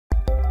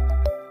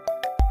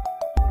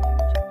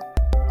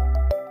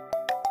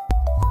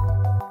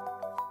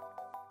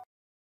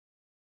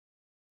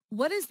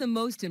What is the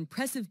most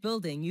impressive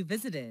building you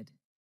visited?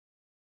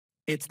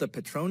 It's the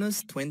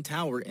Petronas Twin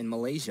Tower in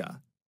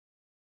Malaysia.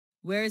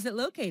 Where is it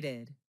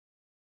located?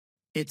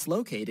 It's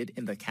located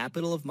in the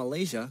capital of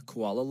Malaysia,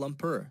 Kuala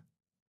Lumpur.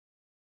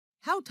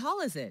 How tall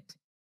is it?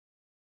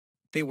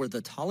 They were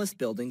the tallest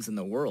buildings in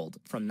the world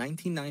from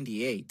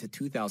 1998 to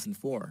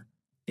 2004.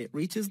 It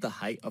reaches the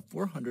height of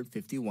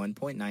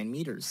 451.9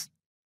 meters.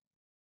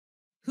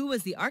 Who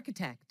was the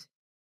architect?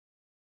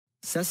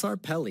 Cesar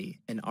Pelli,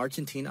 an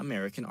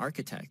Argentine-American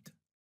architect.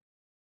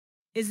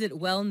 Is it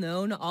well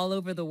known all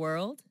over the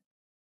world?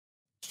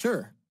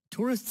 Sure,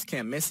 tourists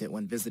can't miss it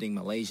when visiting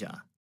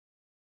Malaysia.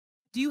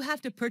 Do you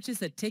have to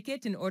purchase a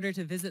ticket in order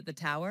to visit the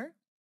tower?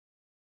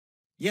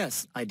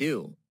 Yes, I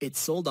do. It's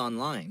sold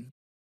online.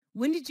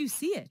 When did you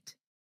see it?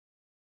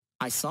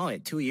 I saw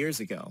it 2 years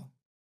ago.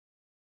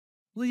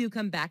 Will you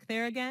come back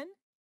there again?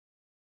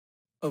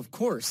 Of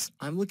course,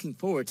 I'm looking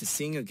forward to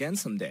seeing again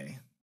someday.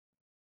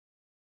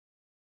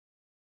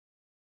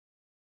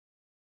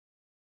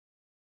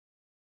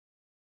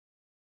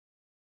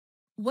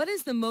 What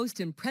is the most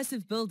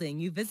impressive building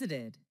you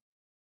visited?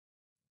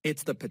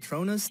 It's the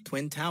Petronas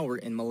Twin Tower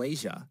in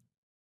Malaysia.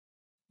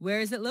 Where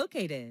is it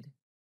located?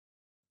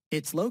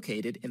 It's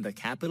located in the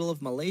capital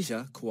of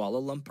Malaysia, Kuala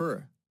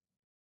Lumpur.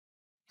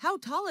 How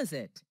tall is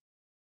it?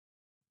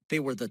 They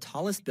were the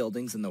tallest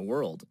buildings in the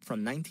world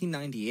from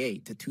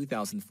 1998 to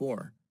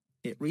 2004.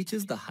 It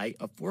reaches the height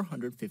of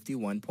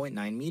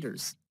 451.9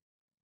 meters.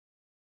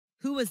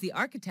 Who was the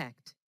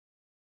architect?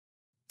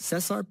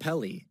 Cesar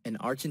Pelli, an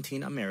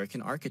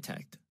Argentine-American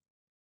architect.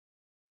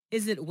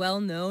 Is it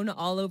well known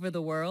all over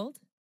the world?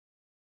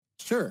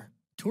 Sure,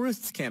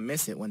 tourists can't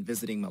miss it when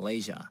visiting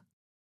Malaysia.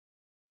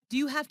 Do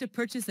you have to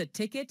purchase a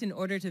ticket in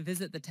order to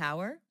visit the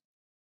tower?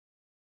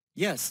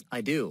 Yes, I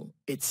do.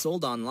 It's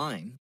sold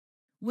online.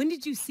 When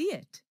did you see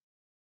it?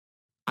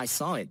 I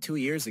saw it 2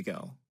 years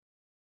ago.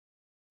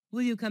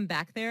 Will you come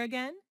back there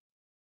again?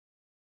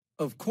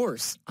 Of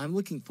course, I'm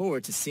looking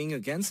forward to seeing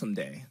again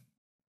someday.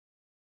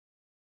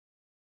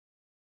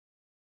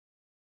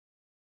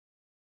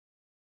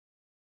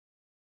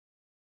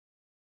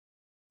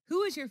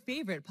 Who is your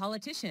favorite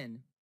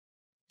politician?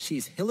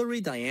 She's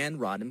Hillary Diane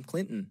Rodham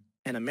Clinton,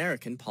 an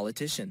American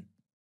politician.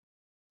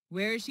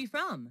 Where is she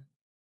from?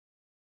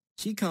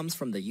 She comes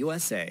from the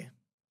USA.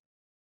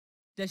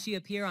 Does she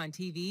appear on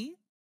TV?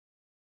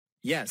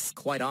 Yes,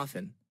 quite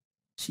often.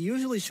 She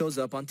usually shows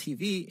up on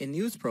TV in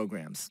news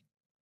programs.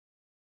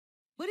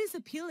 What is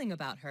appealing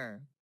about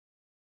her?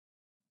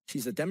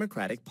 She's a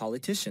Democratic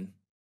politician.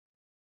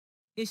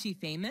 Is she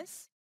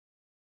famous?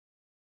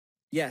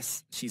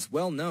 Yes, she's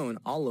well known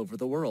all over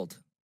the world.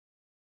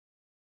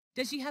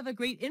 Does she have a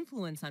great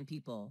influence on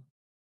people?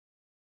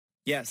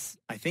 Yes,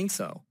 I think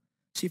so.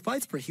 She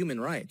fights for human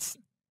rights.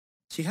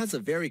 She has a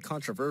very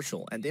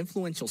controversial and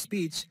influential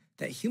speech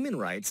that human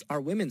rights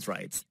are women's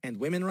rights and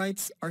women's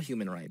rights are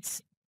human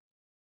rights.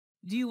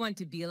 Do you want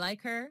to be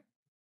like her?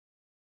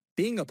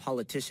 Being a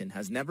politician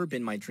has never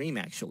been my dream,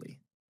 actually.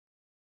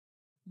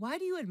 Why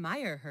do you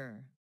admire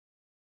her?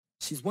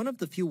 She's one of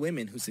the few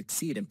women who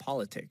succeed in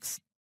politics.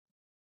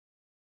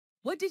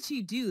 What did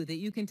she do that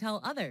you can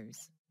tell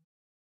others?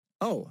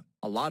 Oh,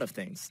 a lot of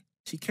things.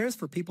 She cares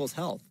for people's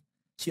health.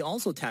 She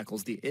also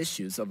tackles the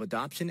issues of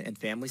adoption and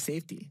family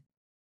safety.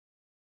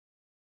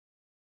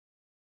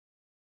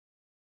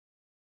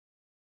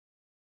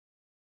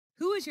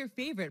 Who is your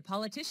favorite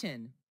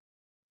politician?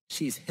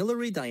 She's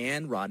Hillary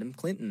Diane Rodham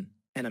Clinton,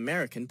 an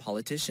American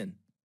politician.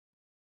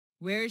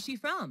 Where is she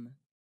from?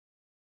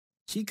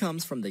 She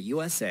comes from the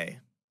USA.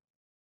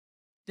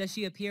 Does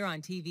she appear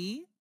on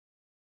TV?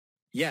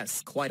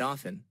 Yes, quite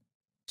often.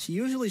 She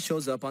usually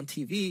shows up on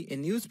TV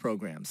in news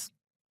programs.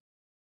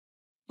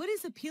 What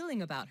is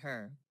appealing about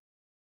her?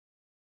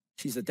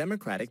 She's a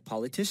Democratic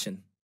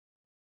politician.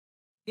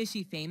 Is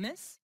she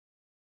famous?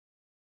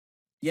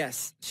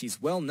 Yes,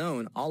 she's well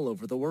known all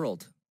over the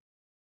world.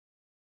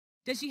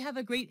 Does she have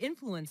a great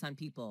influence on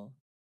people?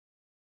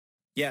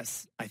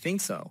 Yes, I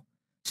think so.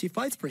 She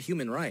fights for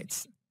human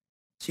rights.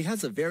 She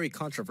has a very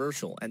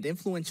controversial and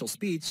influential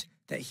speech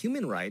that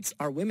human rights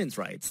are women's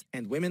rights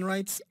and women's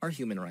rights are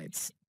human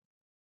rights.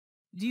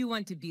 Do you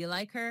want to be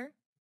like her?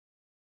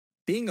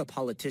 Being a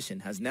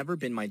politician has never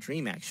been my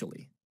dream,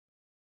 actually.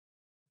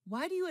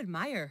 Why do you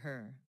admire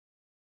her?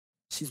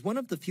 She's one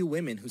of the few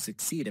women who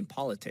succeed in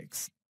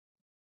politics.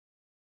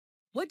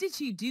 What did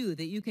she do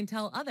that you can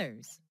tell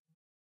others?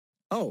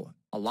 Oh,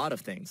 a lot of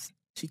things.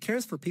 She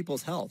cares for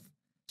people's health.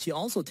 She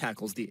also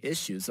tackles the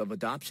issues of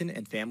adoption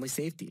and family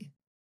safety.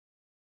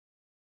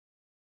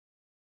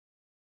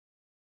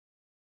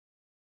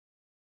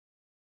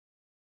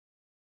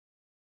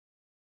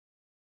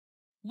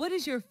 What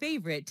is your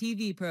favorite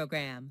TV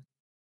program?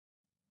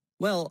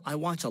 Well, I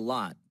watch a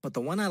lot, but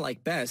the one I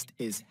like best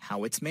is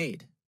How It's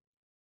Made.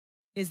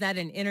 Is that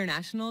an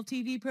international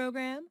TV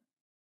program?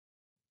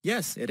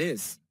 Yes, it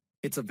is.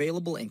 It's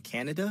available in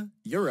Canada,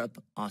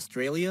 Europe,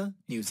 Australia,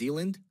 New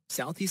Zealand,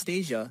 Southeast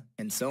Asia,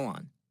 and so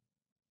on.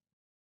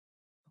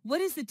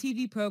 What is the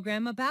TV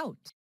program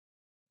about?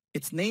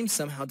 Its name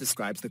somehow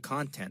describes the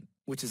content,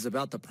 which is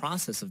about the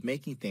process of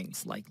making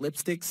things like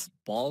lipsticks,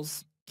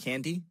 balls,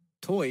 candy,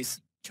 toys,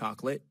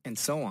 chocolate, and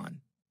so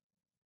on.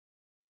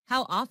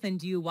 How often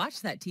do you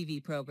watch that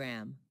TV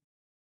program?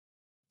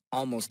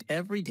 Almost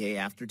every day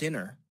after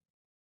dinner.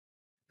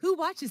 Who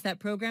watches that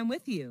program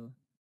with you?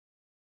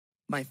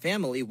 My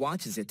family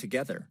watches it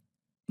together.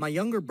 My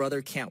younger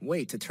brother can't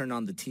wait to turn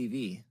on the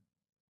TV.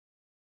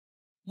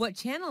 What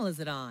channel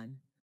is it on?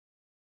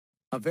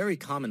 A very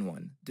common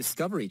one,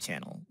 Discovery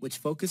Channel, which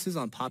focuses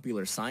on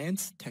popular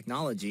science,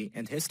 technology,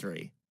 and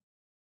history.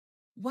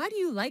 Why do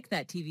you like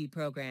that TV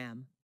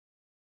program?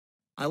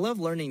 I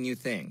love learning new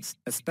things,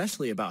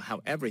 especially about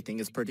how everything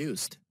is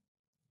produced.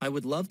 I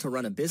would love to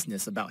run a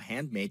business about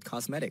handmade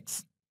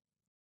cosmetics.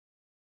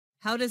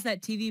 How does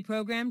that TV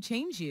program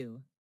change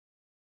you?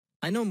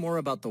 I know more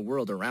about the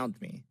world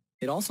around me.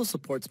 It also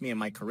supports me in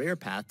my career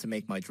path to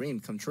make my dream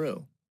come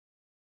true.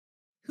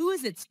 Who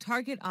is its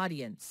target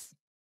audience?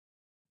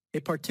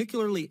 It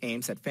particularly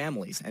aims at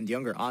families and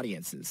younger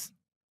audiences.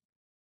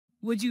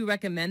 Would you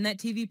recommend that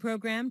TV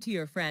program to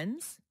your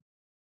friends?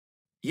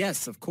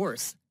 Yes, of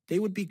course. They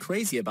would be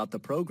crazy about the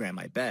program,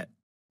 I bet.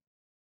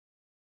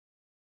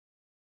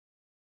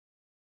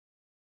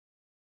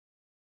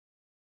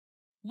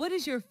 What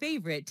is your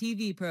favorite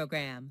TV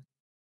program?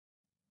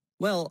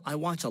 Well, I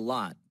watch a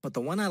lot, but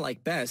the one I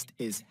like best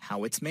is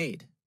How It's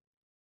Made.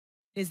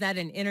 Is that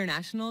an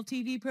international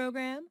TV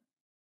program?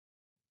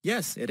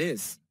 Yes, it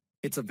is.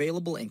 It's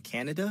available in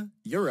Canada,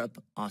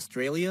 Europe,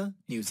 Australia,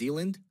 New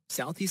Zealand,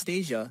 Southeast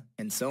Asia,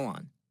 and so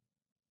on.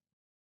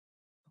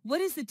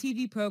 What is the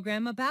TV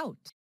program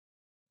about?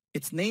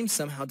 Its name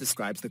somehow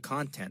describes the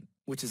content,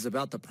 which is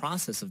about the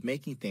process of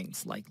making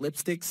things like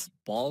lipsticks,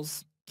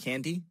 balls,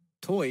 candy,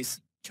 toys,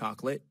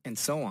 chocolate, and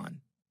so on.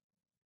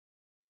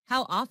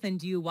 How often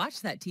do you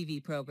watch that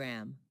TV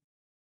program?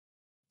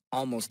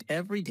 Almost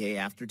every day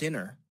after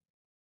dinner.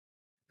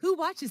 Who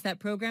watches that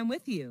program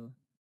with you?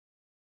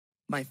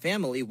 My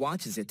family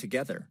watches it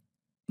together.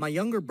 My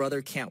younger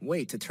brother can't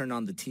wait to turn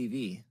on the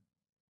TV.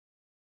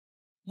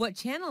 What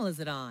channel is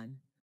it on?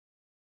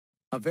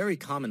 A very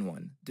common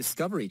one,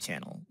 Discovery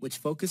Channel, which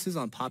focuses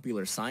on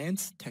popular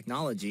science,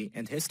 technology,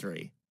 and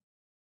history.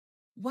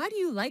 Why do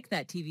you like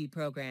that TV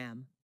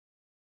program?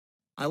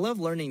 I love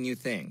learning new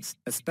things,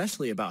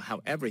 especially about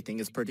how everything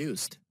is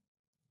produced.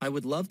 I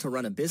would love to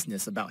run a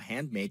business about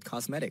handmade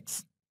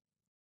cosmetics.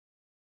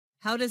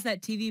 How does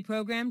that TV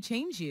program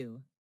change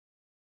you?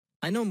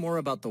 I know more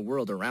about the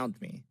world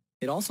around me.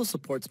 It also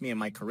supports me in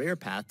my career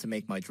path to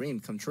make my dream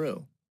come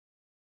true.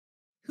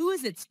 Who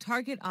is its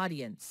target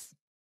audience?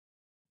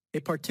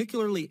 It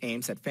particularly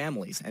aims at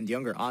families and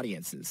younger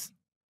audiences.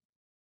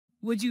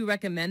 Would you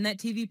recommend that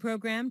TV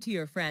program to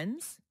your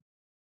friends?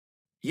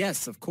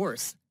 Yes, of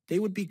course. They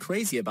would be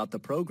crazy about the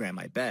program,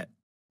 I bet.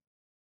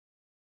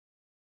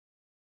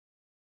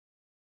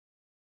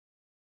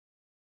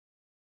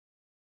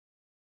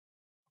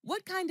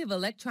 What kind of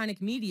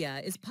electronic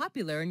media is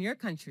popular in your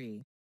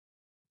country?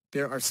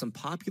 There are some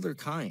popular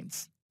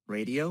kinds: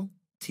 radio,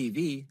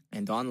 TV,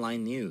 and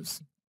online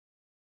news.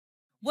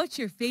 What's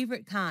your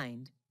favorite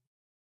kind?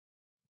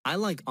 I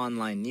like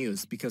online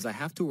news because I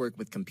have to work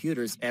with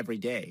computers every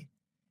day.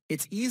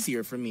 It's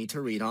easier for me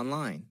to read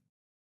online.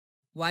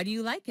 Why do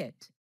you like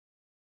it?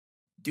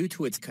 Due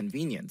to its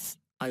convenience,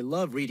 I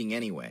love reading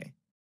anyway.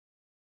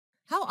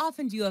 How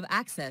often do you have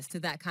access to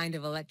that kind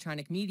of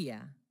electronic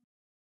media?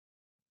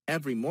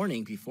 Every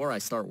morning before I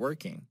start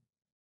working.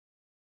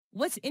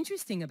 What's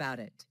interesting about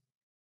it?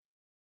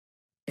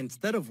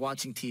 Instead of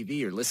watching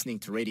TV or listening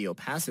to radio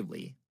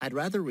passively, I'd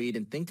rather read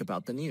and think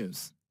about the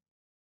news.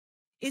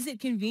 Is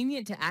it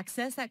convenient to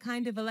access that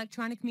kind of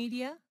electronic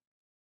media?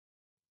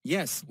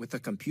 Yes, with a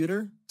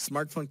computer,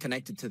 smartphone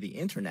connected to the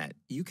internet,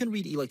 you can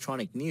read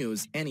electronic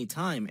news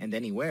anytime and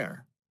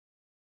anywhere.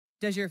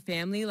 Does your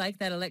family like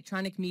that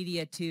electronic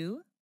media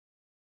too?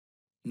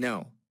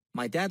 No,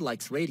 my dad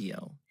likes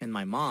radio and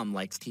my mom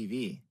likes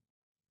TV.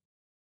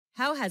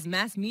 How has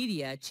mass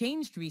media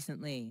changed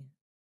recently?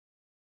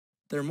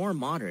 They're more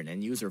modern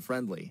and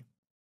user-friendly.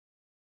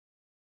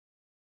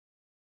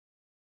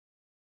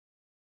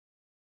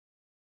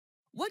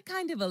 What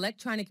kind of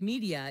electronic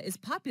media is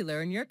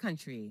popular in your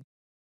country?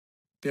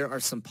 There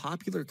are some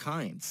popular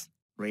kinds: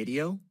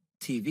 radio,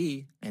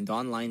 TV, and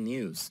online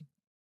news.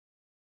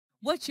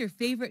 What's your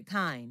favorite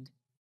kind?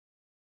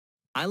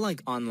 I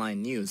like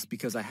online news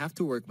because I have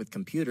to work with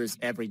computers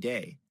every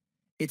day.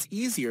 It's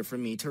easier for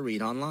me to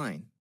read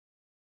online.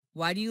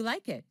 Why do you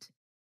like it?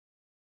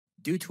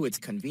 Due to its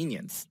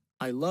convenience,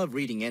 I love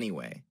reading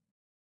anyway.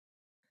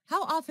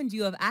 How often do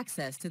you have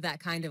access to that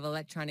kind of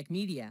electronic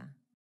media?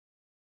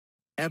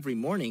 Every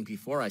morning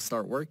before I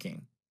start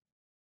working.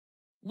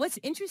 What's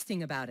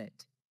interesting about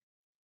it?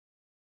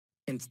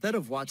 Instead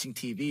of watching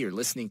TV or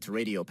listening to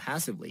radio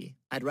passively,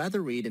 I'd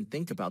rather read and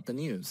think about the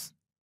news.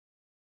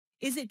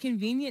 Is it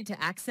convenient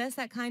to access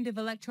that kind of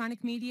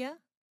electronic media?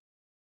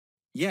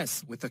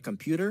 Yes, with a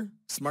computer,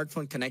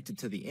 smartphone connected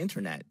to the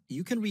internet,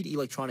 you can read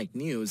electronic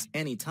news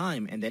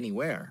anytime and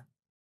anywhere.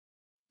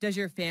 Does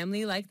your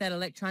family like that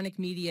electronic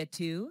media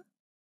too?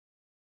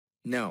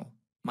 No,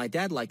 My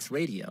dad likes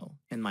radio,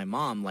 and my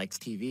mom likes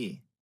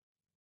TV.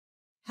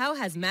 How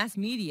has mass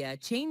media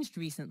changed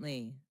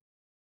recently?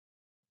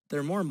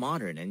 They're more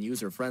modern and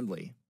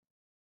user-friendly.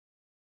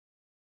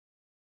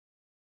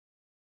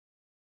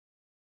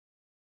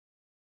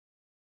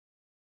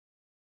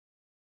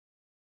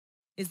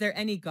 Is there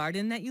any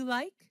garden that you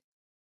like?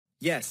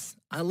 Yes,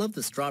 I love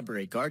the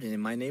strawberry garden in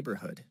my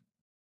neighborhood.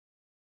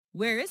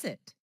 Where is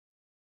it?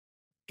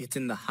 It's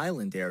in the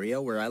Highland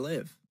area where I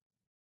live.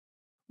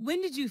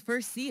 When did you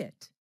first see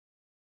it?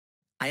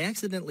 I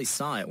accidentally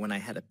saw it when I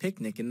had a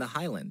picnic in the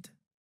Highland.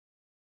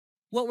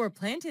 What were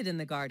planted in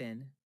the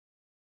garden?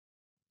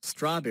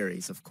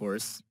 Strawberries, of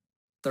course.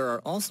 There are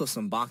also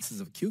some boxes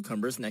of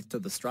cucumbers next to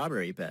the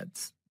strawberry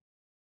beds.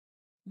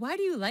 Why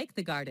do you like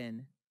the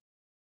garden?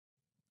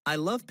 I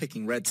love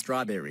picking red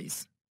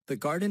strawberries. The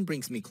garden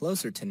brings me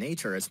closer to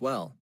nature as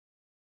well.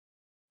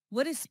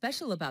 What is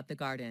special about the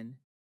garden?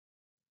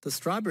 The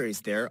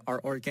strawberries there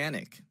are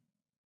organic.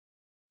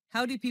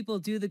 How do people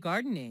do the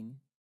gardening?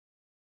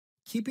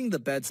 Keeping the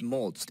beds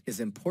mulched is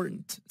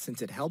important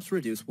since it helps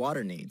reduce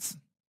water needs.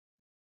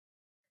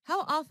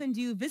 How often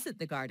do you visit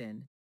the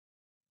garden?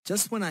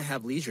 Just when I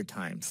have leisure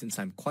time since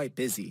I'm quite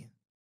busy.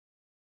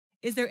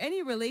 Is there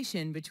any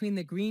relation between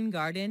the green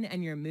garden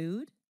and your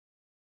mood?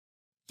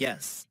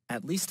 Yes,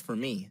 at least for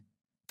me.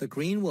 The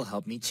green will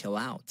help me chill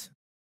out.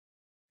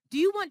 Do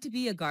you want to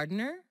be a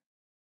gardener?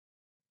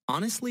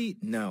 Honestly,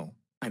 no.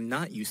 I'm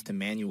not used to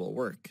manual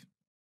work.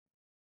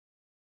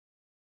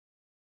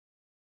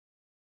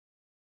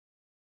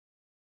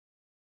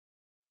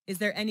 Is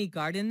there any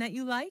garden that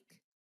you like?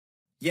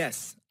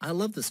 Yes, I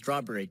love the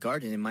strawberry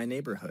garden in my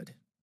neighborhood.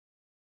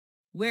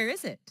 Where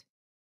is it?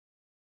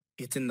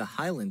 It's in the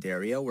Highland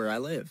area where I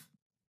live.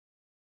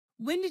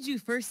 When did you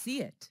first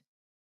see it?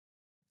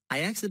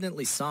 I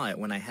accidentally saw it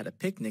when I had a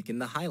picnic in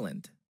the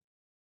Highland.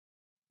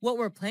 What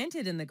were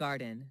planted in the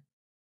garden?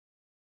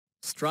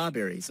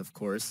 Strawberries, of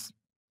course.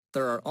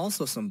 There are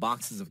also some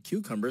boxes of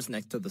cucumbers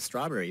next to the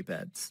strawberry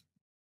beds.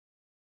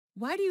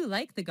 Why do you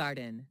like the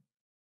garden?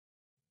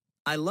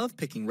 I love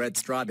picking red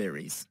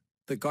strawberries.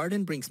 The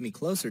garden brings me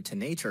closer to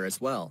nature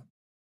as well.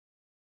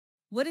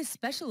 What is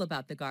special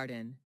about the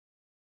garden?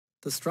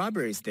 The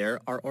strawberries there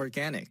are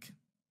organic.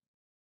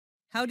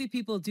 How do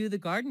people do the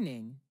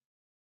gardening?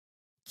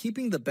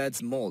 Keeping the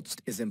beds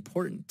mulched is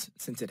important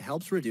since it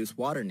helps reduce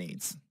water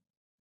needs.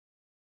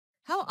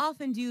 How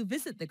often do you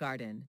visit the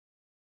garden?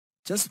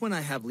 Just when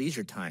I have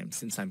leisure time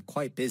since I'm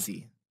quite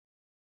busy.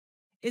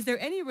 Is there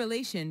any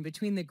relation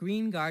between the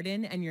green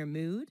garden and your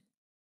mood?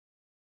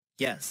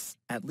 Yes,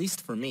 at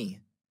least for me.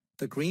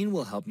 The green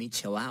will help me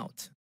chill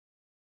out.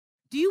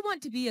 Do you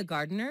want to be a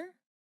gardener?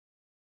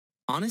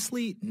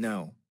 Honestly,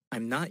 no.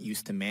 I'm not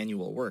used to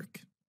manual work.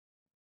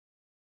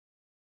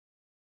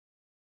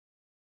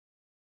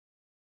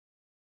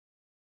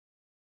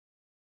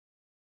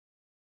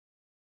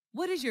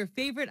 What is your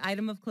favorite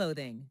item of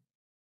clothing?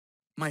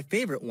 My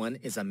favorite one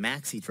is a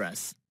maxi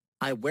dress.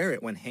 I wear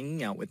it when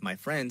hanging out with my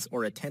friends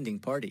or attending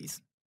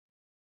parties.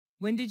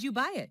 When did you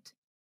buy it?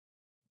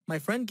 My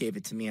friend gave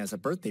it to me as a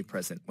birthday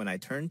present when I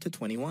turned to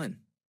 21.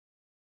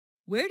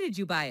 Where did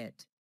you buy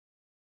it?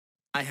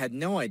 I had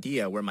no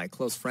idea where my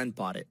close friend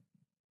bought it.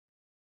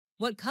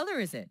 What color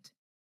is it?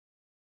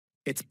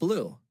 It's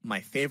blue,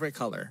 my favorite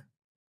color.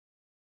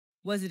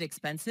 Was it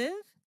expensive?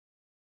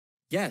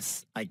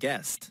 Yes, I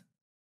guessed.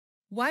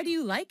 Why do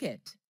you like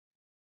it?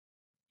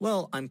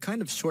 Well, I'm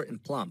kind of short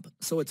and plump,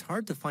 so it's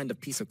hard to find a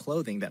piece of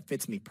clothing that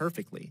fits me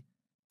perfectly.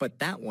 But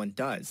that one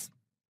does.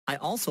 I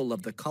also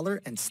love the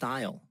color and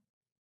style.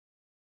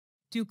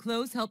 Do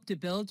clothes help to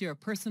build your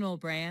personal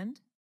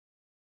brand?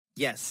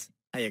 Yes,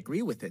 I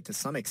agree with it to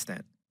some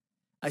extent.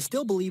 I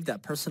still believe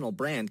that personal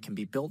brand can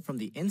be built from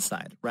the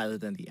inside rather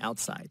than the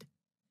outside.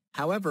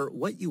 However,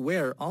 what you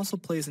wear also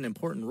plays an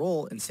important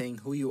role in saying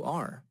who you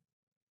are.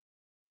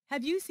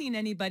 Have you seen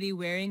anybody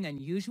wearing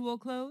unusual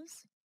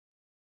clothes?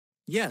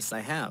 Yes, I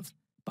have,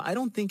 but I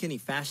don't think any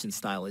fashion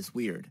style is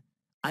weird.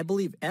 I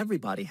believe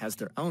everybody has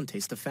their own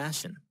taste of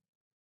fashion.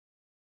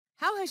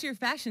 How has your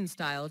fashion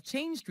style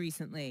changed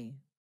recently?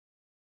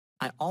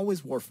 I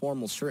always wore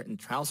formal shirt and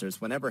trousers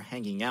whenever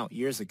hanging out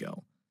years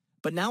ago,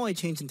 but now I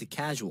change into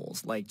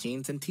casuals like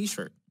jeans and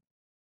t-shirt.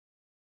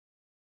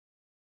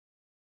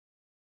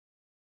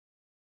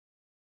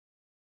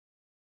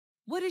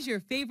 What is your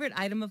favorite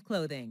item of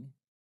clothing?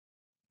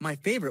 My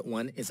favorite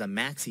one is a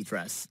maxi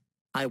dress.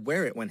 I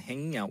wear it when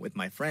hanging out with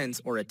my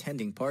friends or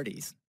attending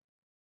parties.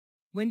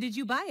 When did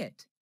you buy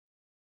it?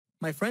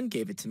 My friend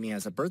gave it to me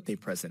as a birthday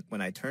present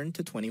when I turned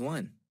to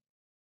 21.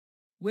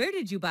 Where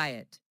did you buy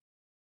it?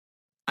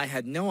 I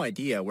had no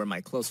idea where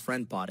my close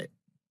friend bought it.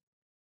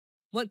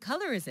 What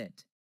color is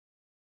it?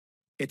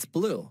 It's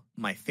blue,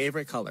 my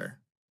favorite color.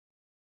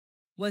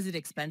 Was it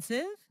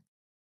expensive?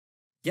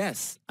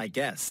 Yes, I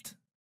guessed.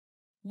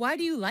 Why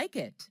do you like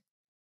it?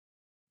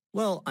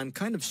 Well, I'm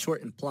kind of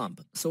short and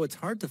plump, so it's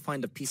hard to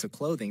find a piece of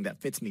clothing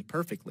that fits me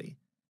perfectly.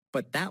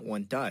 But that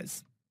one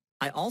does.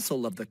 I also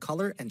love the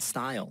color and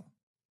style.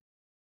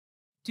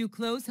 Do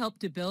clothes help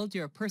to build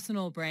your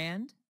personal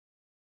brand?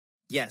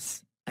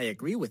 Yes, I I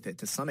agree with it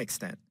to some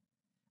extent.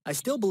 I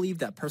still believe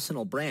that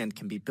personal brand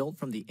can be built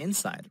from the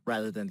inside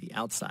rather than the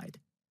outside.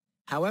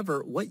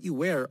 However, what you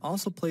wear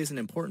also plays an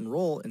important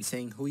role in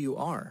saying who you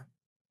are.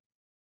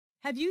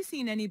 Have you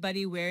seen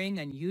anybody wearing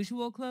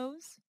unusual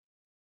clothes?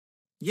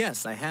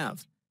 Yes, I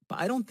have, but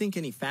I don't think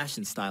any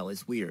fashion style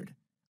is weird.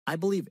 I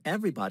believe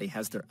everybody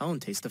has their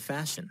own taste of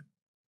fashion.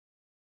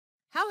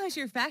 How has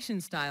your fashion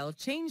style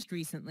changed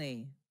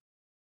recently?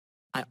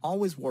 I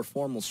always wore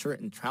formal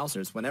shirt and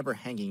trousers whenever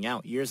hanging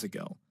out years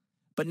ago,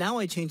 but now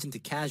I change into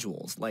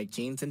casuals like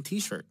jeans and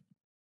t-shirt.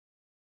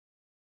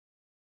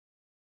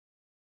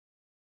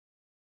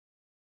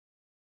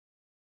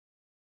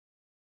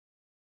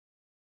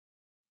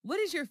 What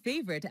is your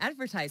favorite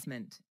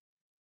advertisement?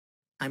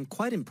 I'm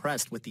quite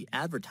impressed with the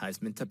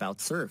advertisement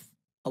about Surf,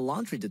 a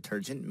laundry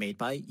detergent made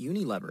by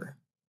Unilever.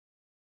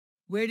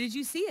 Where did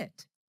you see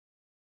it?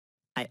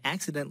 I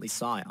accidentally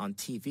saw it on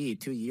TV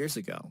 2 years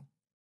ago.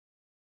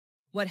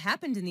 What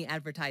happened in the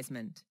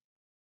advertisement?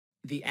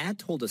 The ad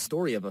told a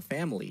story of a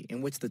family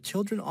in which the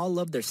children all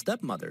loved their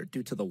stepmother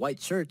due to the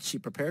white shirts she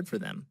prepared for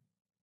them.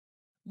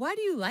 Why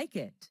do you like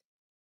it?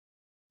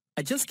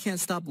 I just can't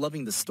stop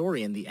loving the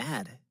story in the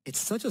ad. It's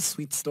such a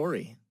sweet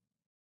story.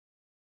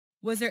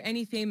 Was there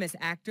any famous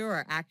actor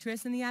or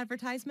actress in the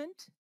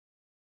advertisement?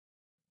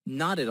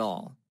 Not at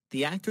all.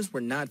 The actors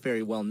were not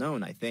very well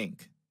known, I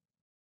think.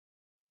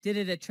 Did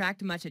it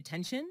attract much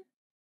attention?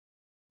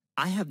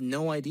 I have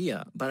no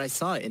idea, but I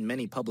saw it in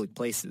many public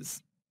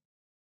places.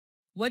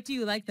 What do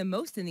you like the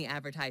most in the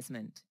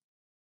advertisement?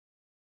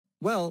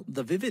 Well,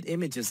 the vivid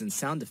images and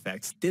sound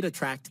effects did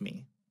attract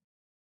me.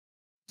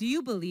 Do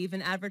you believe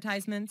in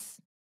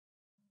advertisements?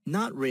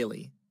 Not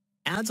really.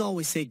 Ads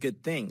always say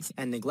good things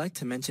and neglect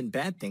to mention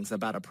bad things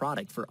about a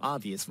product for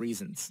obvious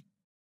reasons.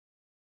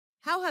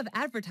 How have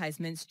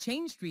advertisements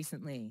changed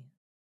recently?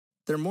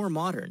 They're more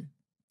modern.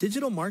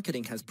 Digital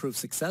marketing has proved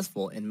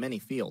successful in many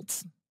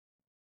fields.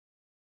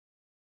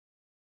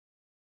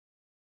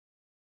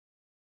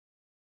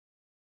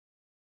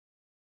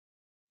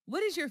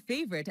 What is your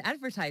favorite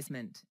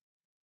advertisement?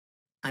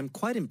 I'm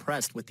quite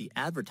impressed with the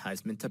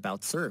advertisement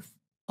about Surf,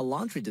 a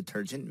laundry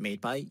detergent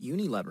made by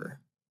Unilever.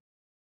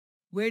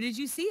 Where did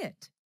you see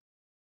it?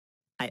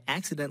 I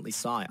accidentally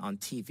saw it on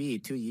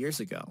TV 2 years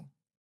ago.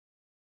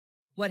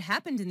 What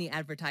happened in the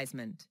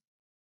advertisement?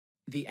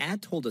 The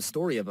ad told a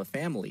story of a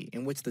family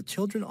in which the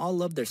children all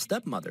loved their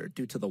stepmother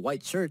due to the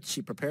white shirts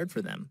she prepared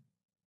for them.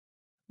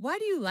 Why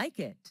do you like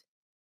it?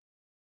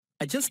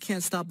 I just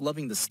can't stop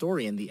loving the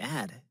story in the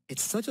ad.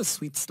 It's such a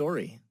sweet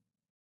story.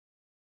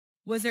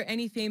 Was there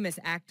any famous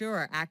actor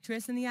or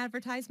actress in the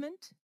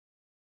advertisement?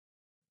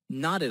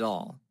 Not at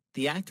all.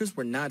 The actors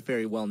were not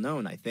very well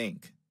known, I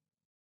think.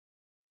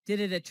 Did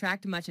it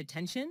attract much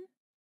attention?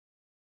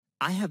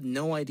 I have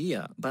no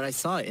idea, but I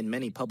saw it in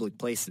many public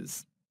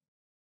places.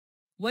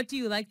 What do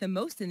you like the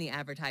most in the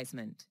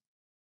advertisement?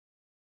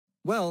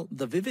 Well,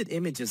 the vivid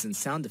images and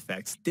sound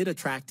effects did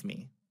attract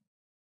me.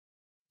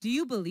 Do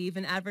you believe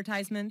in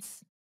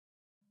advertisements?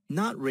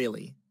 Not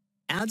really.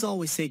 Ads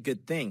always say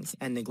good things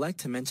and neglect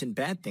to mention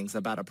bad things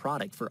about a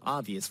product for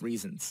obvious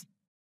reasons.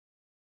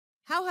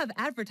 How have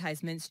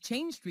advertisements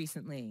changed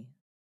recently?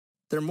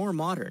 They're more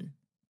modern.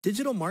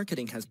 Digital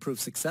marketing has proved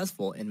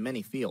successful in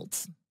many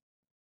fields.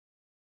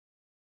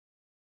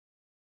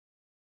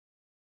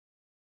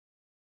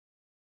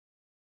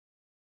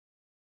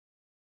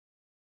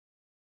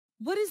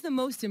 What is the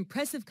most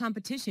impressive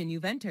competition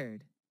you've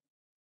entered?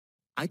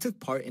 I took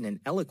part in an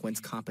eloquence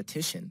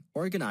competition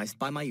organized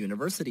by my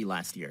university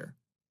last year.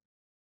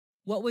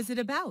 What was it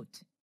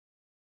about?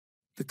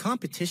 The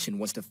competition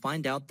was to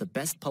find out the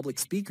best public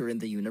speaker in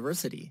the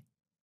university.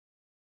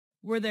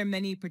 Were there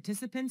many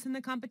participants in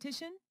the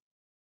competition?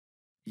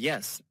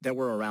 Yes, there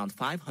were around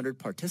 500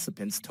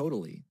 participants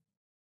totally.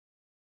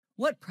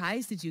 What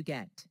prize did you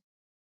get?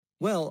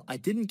 Well, I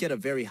didn't get a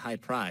very high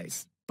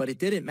prize, but it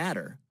didn't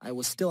matter. I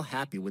was still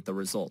happy with the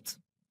result.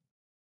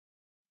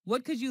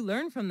 What could you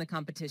learn from the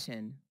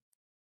competition?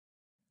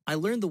 I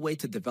learned the way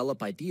to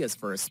develop ideas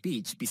for a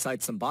speech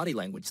besides some body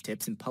language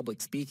tips in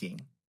public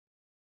speaking.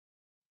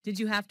 Did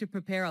you have to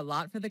prepare a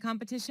lot for the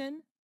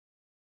competition?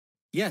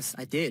 Yes,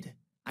 I did.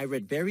 I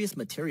read various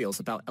materials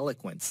about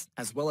eloquence,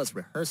 as well as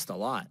rehearsed a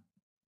lot.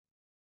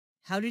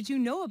 How did you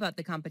know about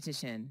the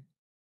competition?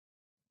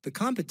 The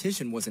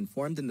competition was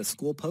informed in the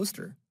school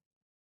poster.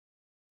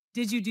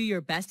 Did you do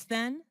your best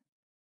then?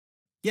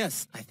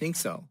 Yes, I think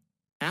so.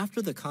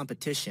 After the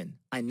competition,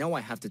 I know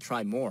I have to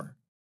try more.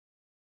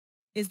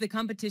 Is the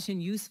competition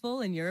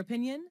useful in your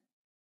opinion?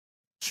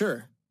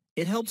 Sure,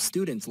 it helps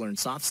students learn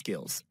soft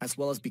skills, as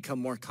well as become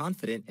more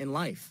confident in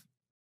life.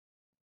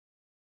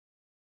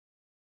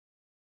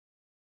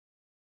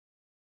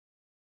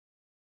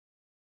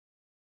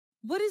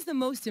 What is the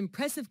most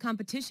impressive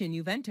competition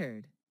you've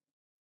entered?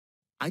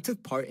 I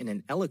took part in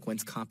an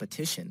eloquence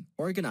competition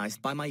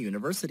organized by my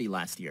university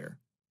last year.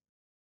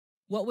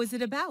 What was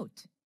it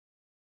about?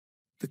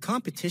 The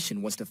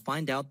competition was to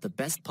find out the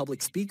best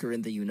public speaker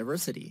in the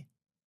university.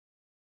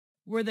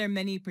 Were there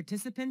many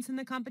participants in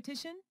the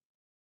competition?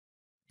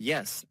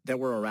 Yes, there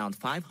were around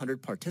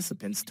 500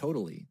 participants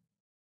totally.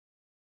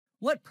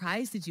 What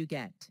prize did you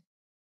get?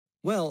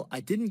 Well,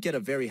 I didn't get a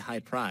very high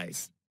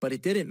prize, but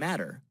it didn't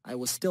matter. I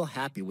was still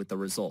happy with the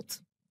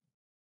result.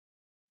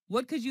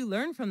 What could you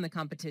learn from the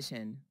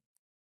competition?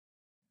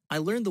 I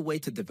learned the way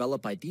to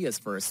develop ideas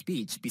for a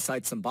speech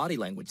besides some body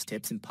language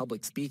tips in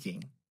public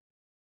speaking.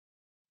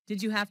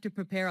 Did you have to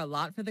prepare a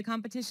lot for the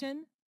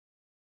competition?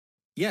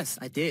 Yes,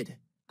 I did.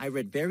 I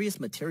read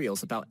various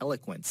materials about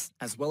eloquence,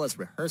 as well as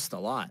rehearsed a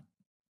lot.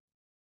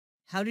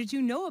 How did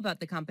you know about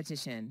the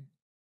competition?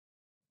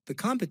 The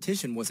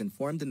competition was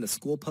informed in the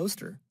school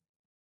poster.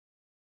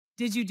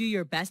 Did you do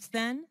your best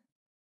then?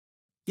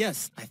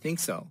 Yes, I think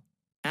so.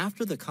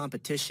 After the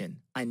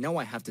competition, I know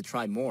I have to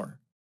try more.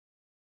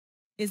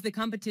 Is the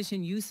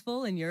competition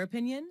useful in your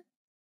opinion?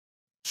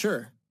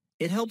 Sure,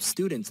 it helps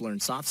students learn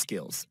soft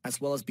skills,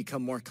 as well as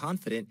become more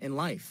confident in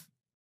life.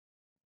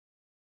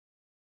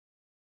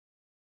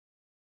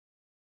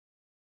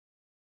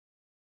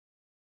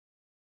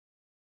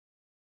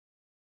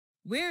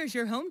 Where is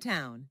your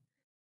hometown?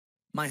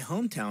 My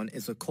hometown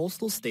is a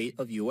coastal state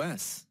of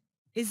U.S.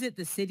 Is it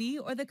the city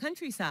or the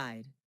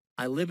countryside?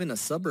 I live in a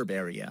suburb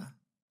area.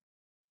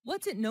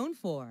 What's it known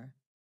for?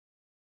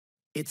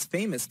 It's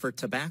famous for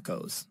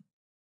tobaccos.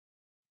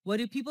 What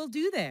do people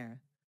do there?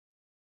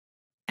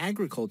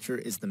 Agriculture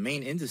is the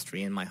main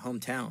industry in my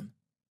hometown.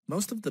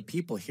 Most of the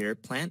people here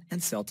plant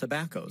and sell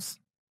tobaccos.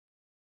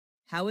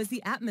 How is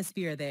the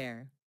atmosphere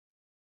there?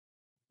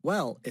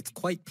 Well, it's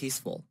quite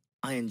peaceful.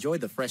 I enjoy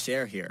the fresh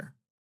air here.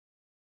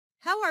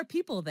 How are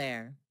people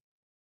there?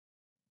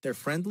 They're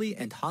friendly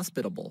and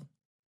hospitable.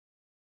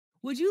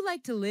 Would you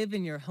like to live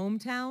in your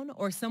hometown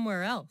or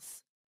somewhere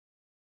else?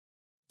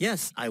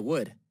 Yes, I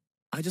would.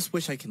 I just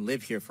wish I can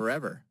live here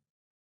forever.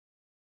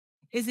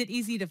 Is it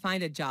easy to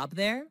find a job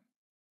there?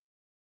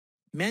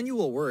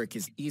 Manual work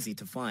is easy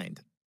to find.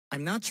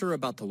 I'm not sure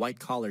about the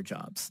white-collar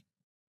jobs.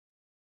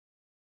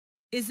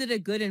 Is it a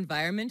good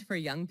environment for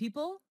young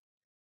people?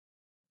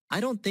 I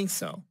don't think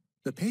so.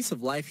 The pace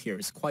of life here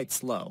is quite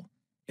slow.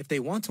 If they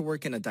want to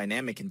work in a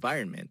dynamic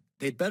environment,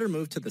 they'd better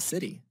move to the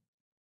city.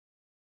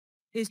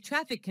 Is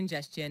traffic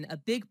congestion a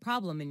big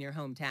problem in your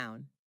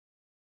hometown?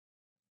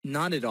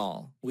 Not at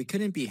all. We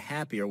couldn't be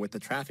happier with the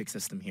traffic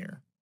system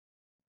here.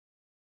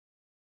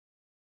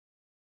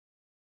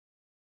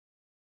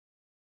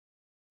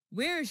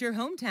 Where is your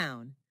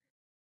hometown?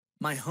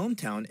 My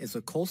hometown is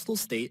a coastal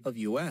state of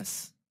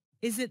U.S.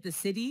 Is it the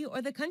city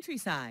or the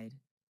countryside?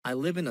 I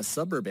live in a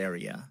suburb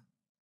area.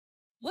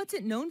 What's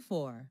it known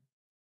for?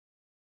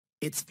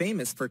 It's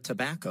famous for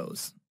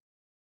tobaccos.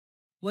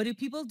 What do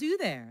people do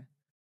there?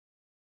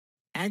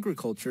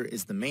 Agriculture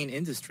is the main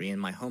industry in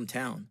my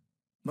hometown.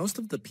 Most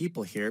of the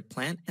people here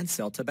plant and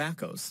sell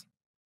tobaccos.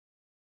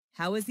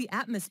 How is the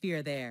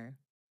atmosphere there?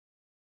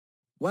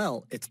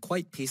 Well, it's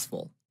quite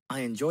peaceful. I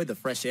enjoy the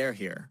fresh air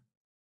here.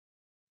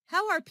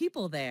 How are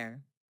people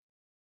there?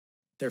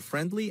 They're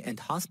friendly and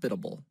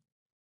hospitable.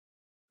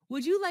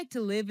 Would you like to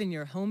live in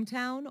your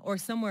hometown or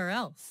somewhere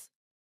else?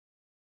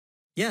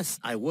 Yes,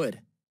 I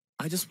would.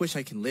 I just wish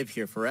I can live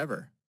here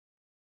forever.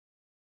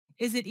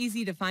 Is it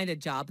easy to find a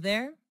job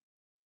there?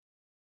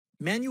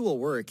 Manual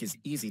work is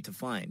easy to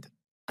find.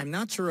 I'm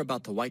not sure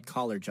about the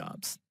white-collar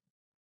jobs.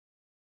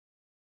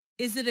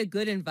 Is it a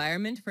good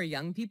environment for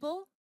young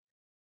people?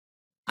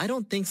 I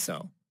don't think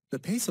so. The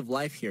pace of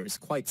life here is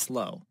quite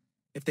slow.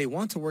 If they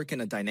want to work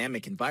in a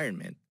dynamic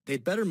environment,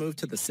 they'd better move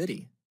to the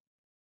city.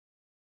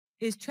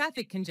 Is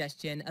traffic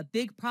congestion a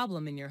big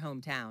problem in your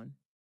hometown?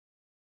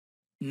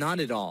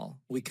 Not at all.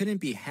 We couldn't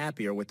be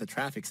happier with the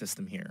traffic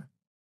system here.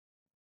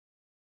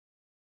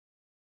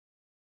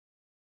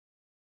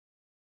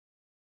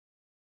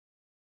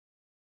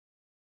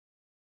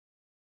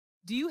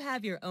 Do you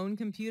have your own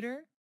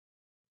computer?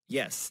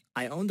 Yes,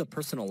 I owned a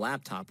personal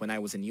laptop when I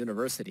was in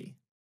university.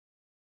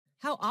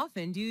 How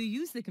often do you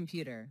use the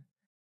computer?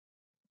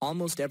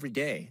 Almost every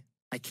day.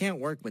 I can't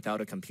work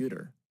without a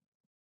computer.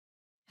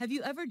 Have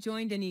you ever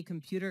joined any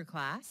computer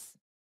class?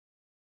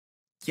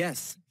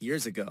 Yes,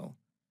 years ago.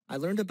 I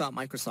learned about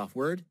Microsoft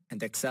Word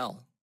and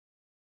Excel.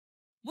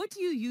 What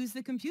do you use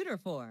the computer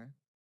for?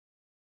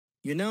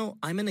 You know,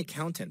 I'm an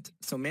accountant,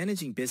 so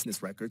managing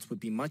business records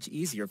would be much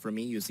easier for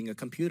me using a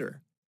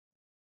computer.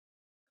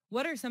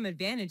 What are some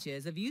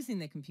advantages of using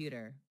the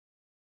computer?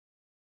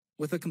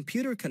 With a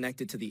computer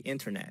connected to the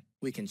internet,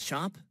 we can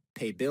shop,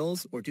 pay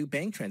bills, or do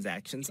bank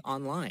transactions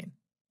online.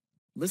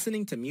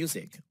 Listening to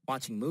music,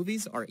 watching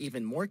movies are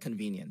even more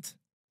convenient.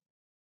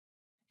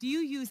 Do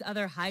you use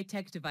other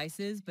high-tech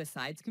devices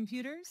besides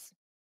computers?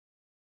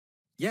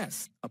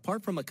 Yes,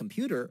 apart from a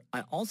computer,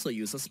 I also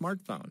use a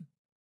smartphone.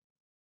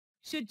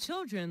 Should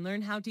children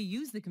learn how to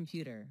use the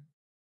computer?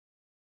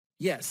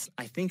 Yes,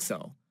 I think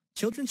so.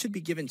 Children should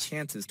be given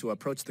chances to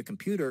approach the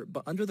computer,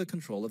 but under the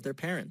control of their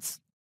parents.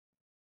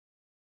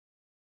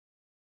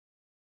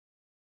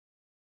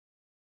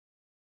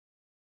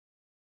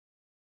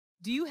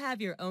 Do you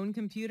have your own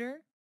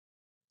computer?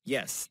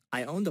 Yes,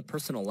 I owned a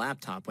personal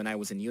laptop when I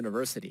was in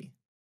university.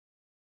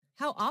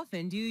 How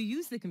often do you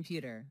use the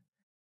computer?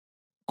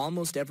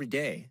 Almost every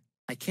day.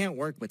 I can't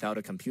work without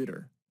a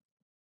computer.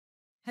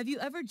 Have you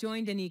ever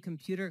joined any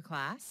computer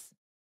class?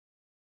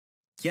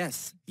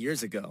 Yes,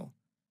 years ago.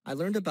 I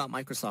learned about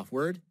Microsoft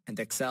Word and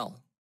Excel.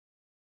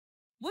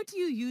 What do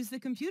you use the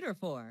computer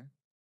for?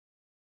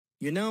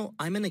 You know,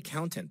 I'm an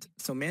accountant,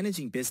 so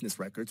managing business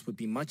records would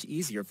be much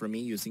easier for me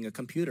using a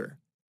computer.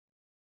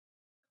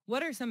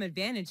 What are some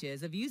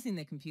advantages of using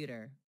the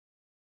computer?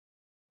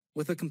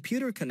 With a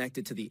computer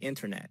connected to the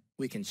internet,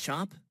 we can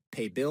shop,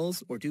 pay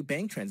bills, or do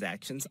bank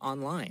transactions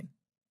online.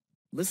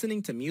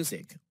 Listening to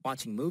music,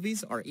 watching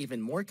movies are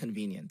even more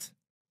convenient.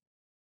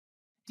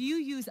 Do you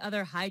use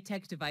other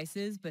high-tech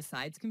devices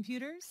besides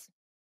computers?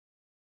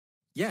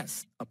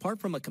 Yes,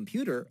 apart from a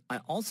computer, I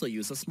also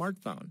use a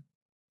smartphone.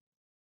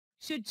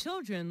 Should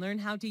children learn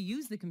how to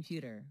use the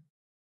computer?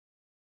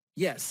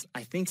 Yes,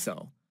 I think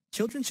so.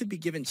 Children should be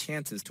given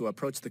chances to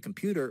approach the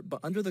computer, but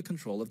under the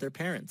control of their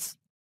parents.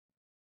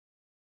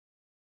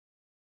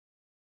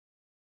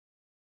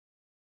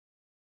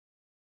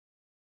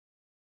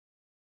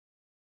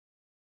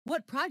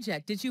 What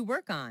project did you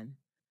work on?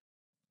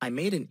 I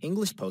made an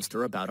English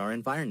poster about our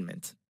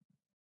environment.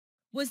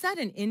 Was that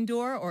an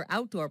indoor or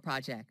outdoor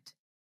project?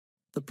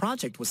 The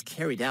project was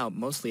carried out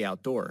mostly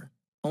outdoor.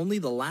 Only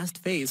the last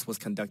phase was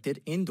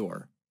conducted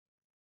indoor.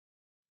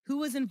 Who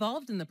was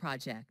involved in the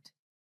project?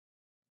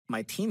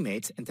 My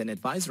teammates and an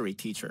advisory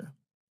teacher.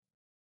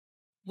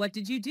 What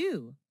did you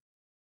do?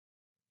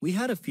 We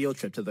had a field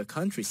trip to the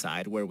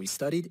countryside where we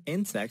studied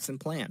insects and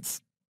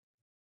plants.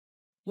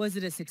 Was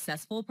it a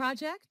successful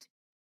project?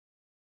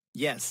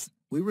 Yes,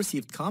 we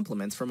received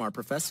compliments from our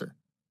professor.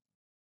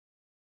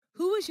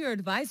 Who was your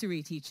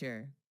advisory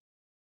teacher?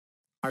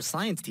 Our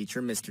science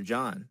teacher, Mr.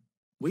 John.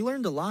 We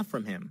learned a lot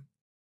from him.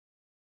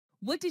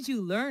 What did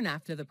you learn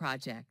after the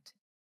project?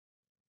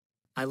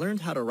 I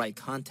learned how to write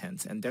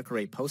contents and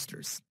decorate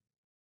posters.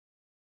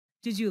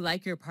 Did you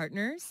like your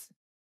partners?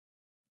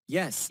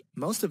 Yes,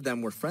 most of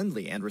them were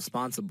friendly and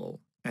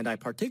responsible, and I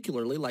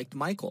particularly liked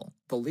Michael,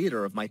 the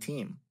leader of my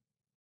team.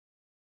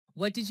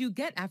 What did you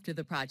get after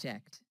the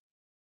project?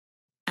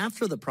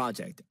 After the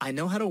project, I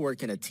know how to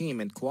work in a team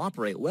and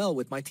cooperate well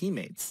with my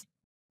teammates.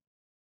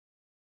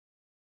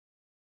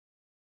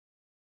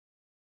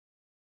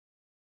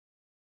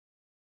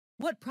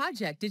 What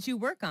project did you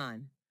work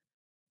on?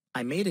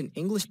 I made an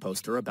English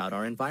poster about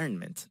our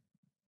environment.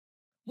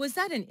 Was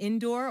that an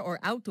indoor or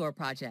outdoor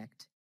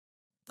project?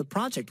 The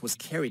project was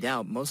carried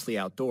out mostly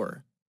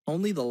outdoor.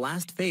 Only the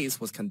last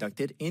phase was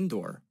conducted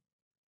indoor.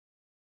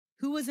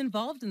 Who was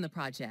involved in the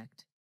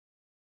project?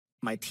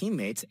 My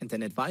teammates and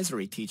an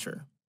advisory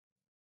teacher.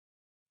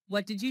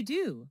 What did you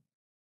do?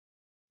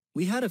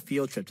 We had a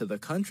field trip to the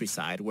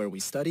countryside where we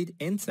studied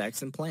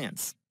insects and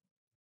plants.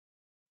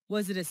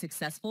 Was it a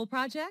successful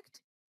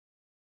project?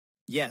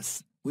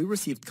 Yes, we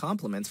received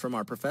compliments from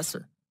our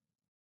professor.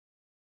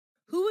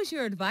 Who was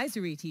your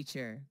advisory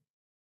teacher?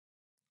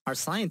 Our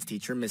science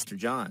teacher, Mr.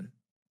 John.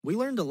 We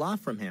learned a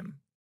lot from him.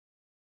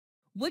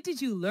 What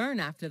did you learn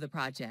after the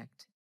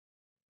project?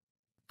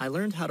 I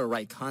learned how to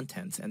write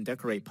contents and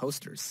decorate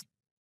posters.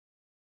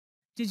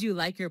 Did you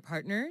like your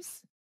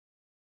partners?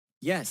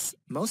 Yes,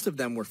 most of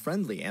them were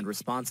friendly and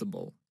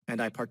responsible, and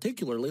I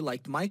particularly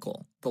liked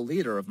Michael, the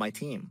leader of my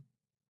team.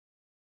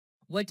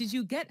 What did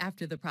you get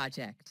after the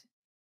project?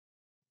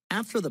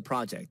 After the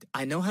project,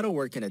 I know how to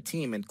work in a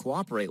team and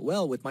cooperate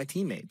well with my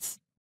teammates.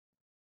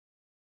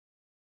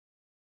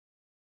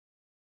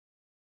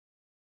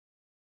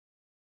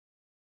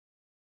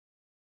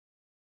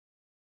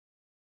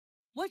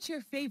 What's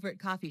your favorite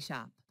coffee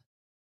shop?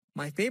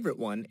 My favorite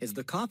one is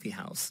the Coffee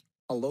House,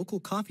 a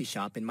local coffee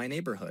shop in my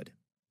neighborhood.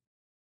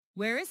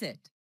 Where is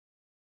it?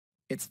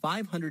 It's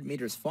 500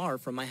 meters far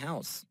from my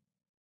house.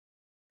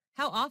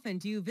 How often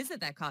do you visit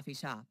that coffee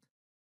shop?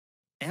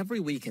 Every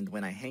weekend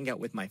when I hang out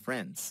with my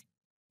friends.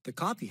 The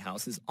coffee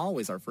house is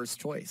always our first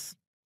choice.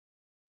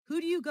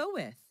 Who do you go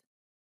with?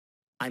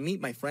 I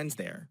meet my friends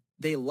there.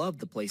 They love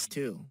the place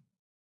too.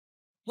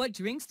 What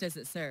drinks does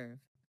it serve?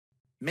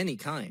 Many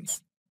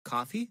kinds.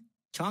 Coffee,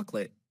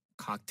 chocolate,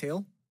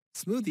 cocktail,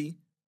 smoothie,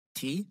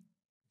 tea,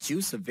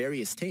 juice of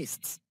various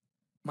tastes.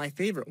 My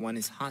favorite one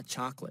is hot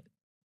chocolate.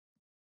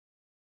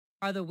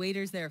 Are the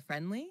waiters there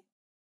friendly?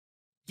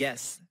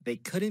 Yes, they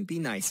couldn't be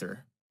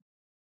nicer.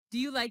 Do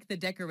you like the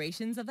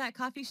decorations of that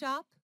coffee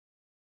shop?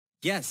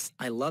 Yes,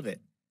 I love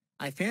it.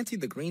 I fancy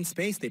the green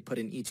space they put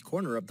in each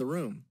corner of the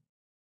room.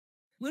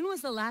 When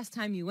was the last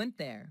time you went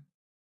there?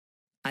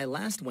 I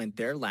last went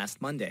there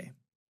last Monday.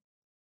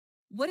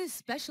 What is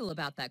special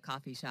about that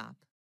coffee shop?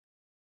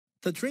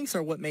 The drinks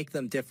are what make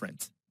them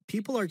different.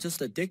 People are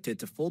just addicted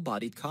to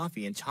full-bodied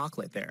coffee and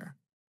chocolate there.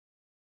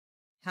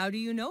 How do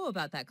you know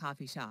about that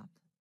coffee shop?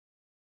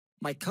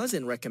 My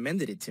cousin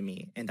recommended it to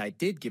me, and I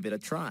did give it a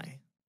try.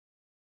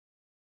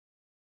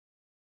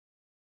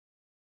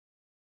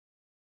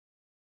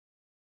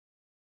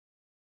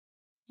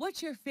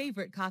 What's your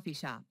favorite coffee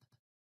shop?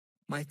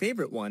 My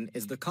favorite one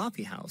is the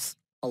Coffee House,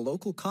 a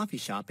local coffee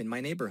shop in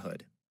my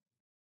neighborhood.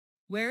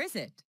 Where is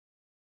it?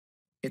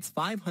 It's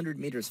 500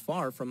 meters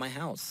far from my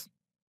house.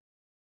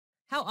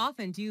 How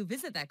often do you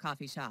visit that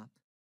coffee shop?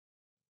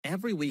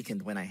 Every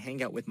weekend when I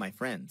hang out with my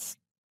friends.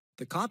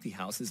 The coffee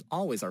house is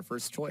always our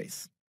first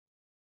choice.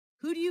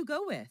 Who do you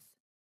go with?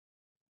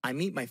 I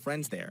meet my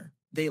friends there.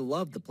 They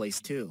love the place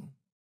too.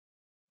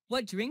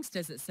 What drinks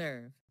does it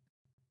serve?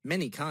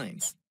 Many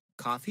kinds.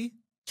 Coffee,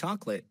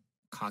 chocolate,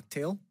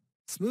 cocktail,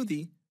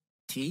 smoothie,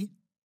 tea,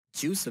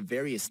 juice of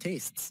various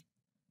tastes.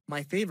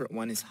 My favorite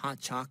one is hot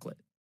chocolate.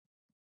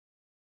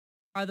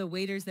 Are the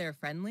waiters there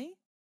friendly?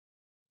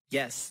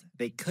 Yes,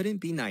 they couldn't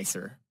be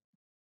nicer.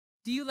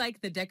 Do you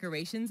like the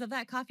decorations of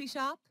that coffee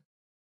shop?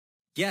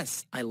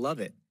 Yes, I love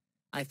it.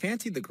 I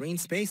fancy the green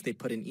space they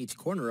put in each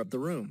corner of the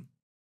room.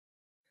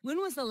 When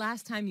was the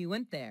last time you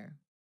went there?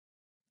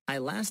 I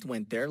last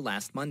went there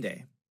last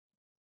Monday.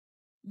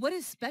 What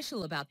is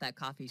special about that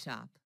coffee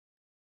shop?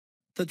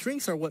 The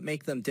drinks are what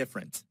make them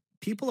different.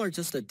 People are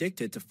just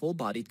addicted to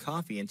full-bodied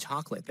coffee and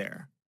chocolate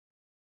there.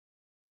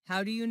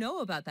 How do you know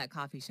about that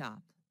coffee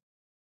shop?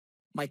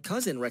 My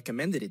cousin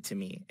recommended it to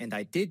me, and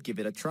I did give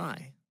it a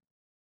try.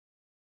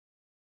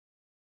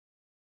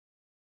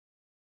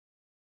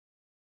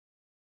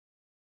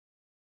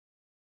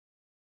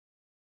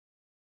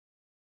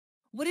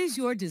 What is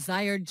your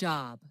desired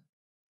job?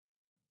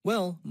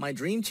 Well, my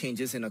dream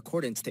changes in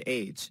accordance to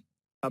age.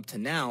 Up to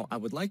now, I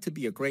would like to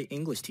be a great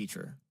English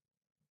teacher.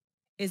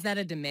 Is that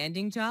a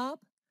demanding job?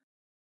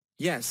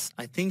 Yes,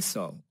 I think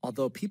so,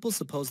 although people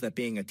suppose that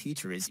being a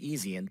teacher is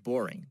easy and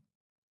boring.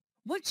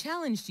 What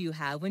challenge do you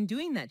have when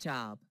doing that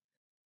job?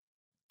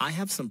 I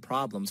have some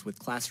problems with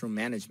classroom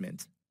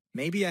management.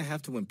 Maybe I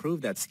have to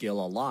improve that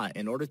skill a lot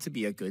in order to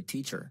be a good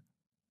teacher.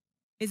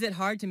 Is it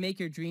hard to make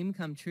your dream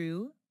come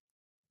true?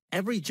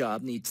 Every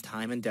job needs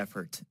time and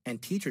effort,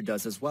 and teacher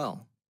does as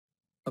well.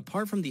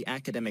 Apart from the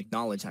academic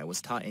knowledge I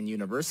was taught in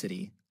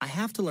university, I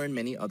have to learn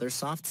many other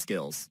soft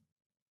skills.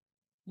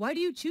 Why do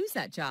you choose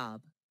that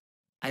job?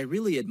 I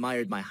really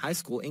admired my high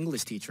school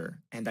English teacher,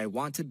 and I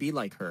want to be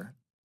like her.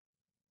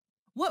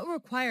 What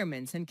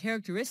requirements and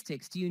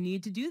characteristics do you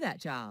need to do that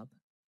job?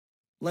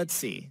 Let's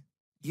see.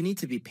 You need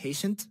to be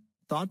patient,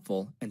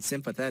 thoughtful, and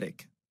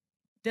sympathetic.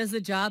 Does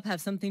the job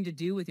have something to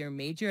do with your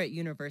major at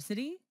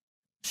university?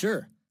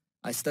 Sure.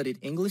 I studied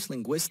English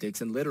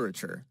linguistics and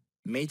literature,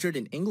 majored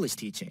in English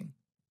teaching.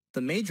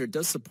 The major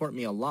does support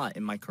me a lot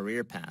in my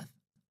career path.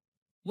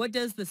 What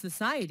does the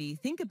society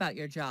think about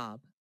your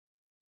job?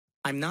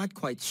 I'm not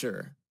quite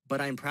sure, but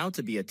I'm proud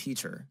to be a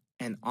teacher,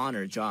 an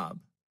honor job.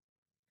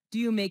 Do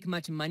you make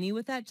much money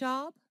with that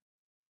job?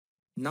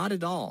 Not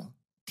at all.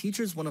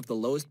 Teacher's one of the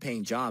lowest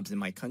paying jobs in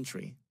my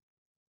country.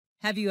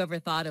 Have you ever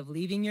thought of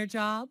leaving your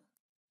job?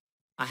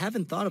 I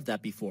haven't thought of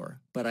that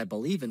before, but I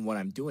believe in what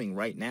I'm doing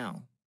right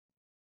now.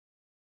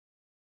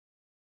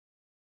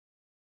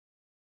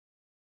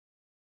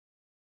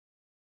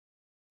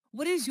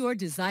 What is your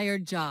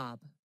desired job?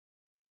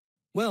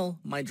 Well,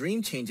 my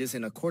dream changes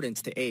in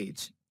accordance to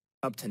age.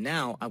 Up to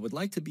now, I would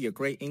like to be a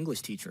great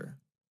English teacher.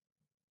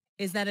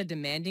 Is that a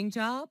demanding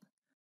job?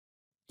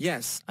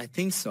 Yes, I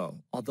think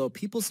so, although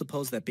people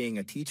suppose that being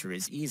a teacher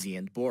is easy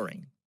and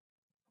boring.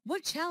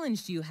 What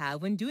challenge do you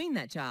have when doing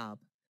that job?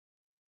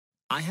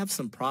 I have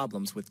some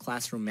problems with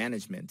classroom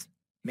management.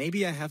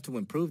 Maybe I have to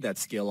improve that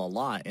skill a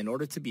lot in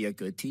order to be a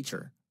good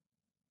teacher.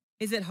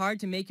 Is it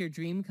hard to make your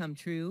dream come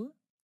true?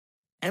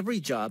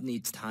 Every job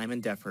needs time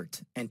and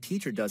effort, and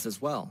teacher does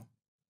as well.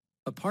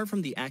 Apart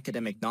from the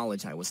academic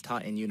knowledge I was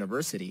taught in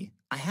university,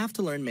 I have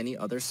to learn many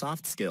other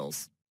soft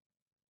skills.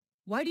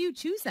 Why do you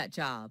choose that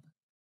job?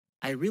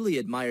 I really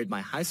admired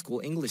my high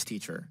school English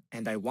teacher,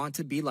 and I want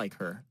to be like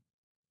her.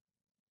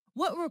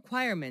 What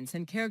requirements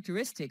and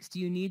characteristics do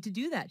you need to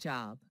do that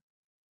job?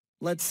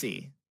 Let's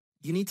see.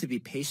 You need to be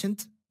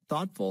patient,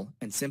 thoughtful,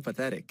 and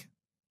sympathetic.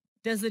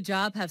 Does the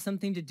job have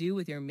something to do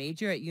with your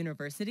major at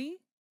university?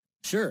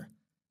 Sure.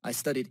 I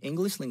studied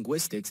English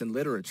linguistics and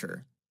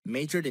literature,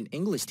 majored in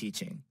English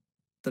teaching.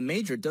 The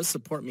major does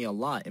support me a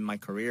lot in my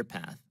career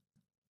path.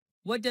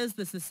 What does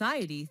the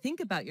society think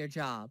about your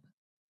job?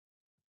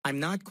 I'm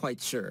not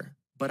quite sure,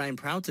 but I'm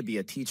proud to be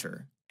a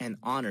teacher, an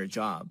honor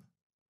job.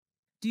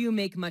 Do you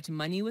make much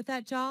money with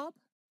that job?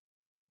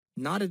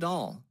 Not at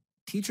all.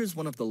 Teacher's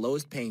one of the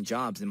lowest paying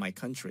jobs in my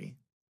country.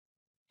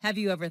 Have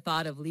you ever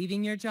thought of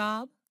leaving your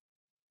job?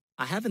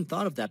 I haven't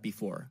thought of that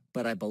before,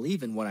 but I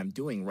believe in what I'm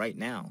doing right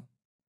now.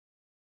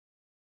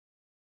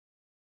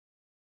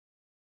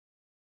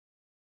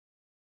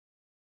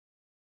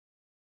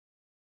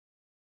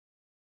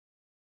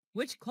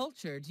 Which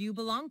culture do you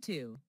belong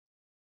to?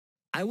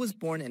 I was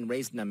born and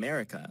raised in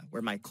America,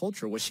 where my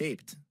culture was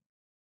shaped.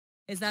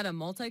 Is that a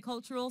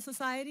multicultural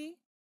society?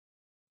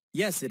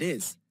 Yes, it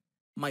is.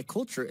 My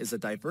culture is a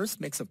diverse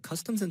mix of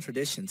customs and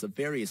traditions of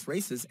various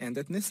races and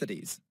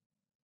ethnicities.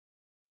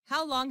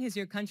 How long has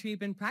your country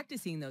been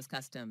practicing those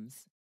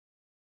customs?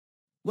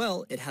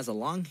 Well, it has a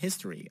long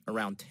history,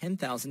 around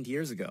 10,000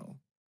 years ago.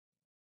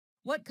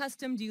 What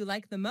custom do you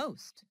like the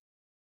most?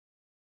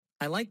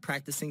 I like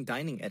practicing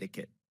dining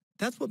etiquette.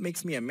 That's what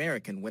makes me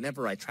American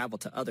whenever I travel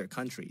to other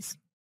countries.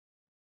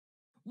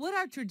 What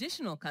are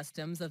traditional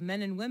customs of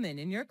men and women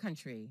in your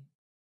country?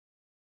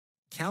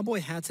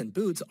 Cowboy hats and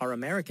boots are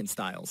American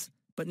styles.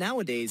 but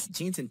nowadays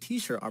jeans and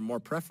t-shirt are more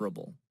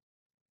preferable.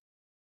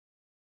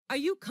 Are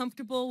you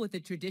comfortable with the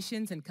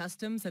traditions and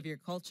customs of your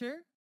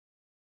culture?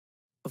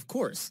 Of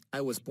course,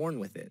 I was born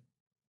with it.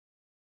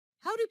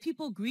 How do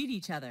people greet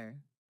each other?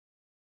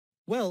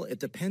 Well, it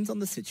depends on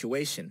the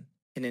situation.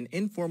 In an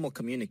informal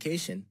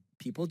communication,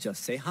 people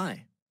just say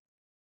hi.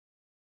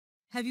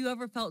 Have you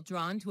ever felt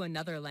drawn to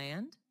another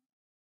land?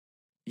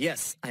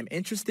 Yes, I'm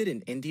interested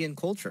in Indian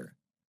culture.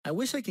 I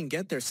wish I can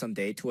get there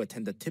someday to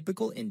attend a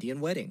typical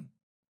Indian wedding.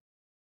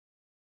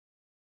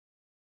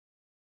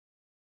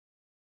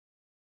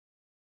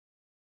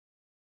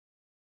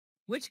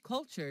 Which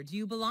culture do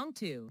you belong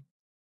to?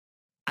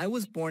 I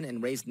was born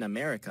and raised in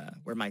America,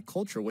 where my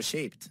culture was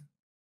shaped.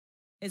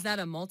 Is that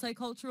a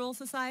multicultural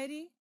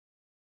society?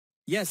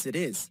 Yes, it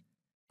is.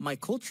 My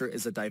culture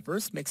is a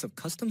diverse mix of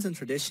customs and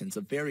traditions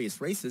of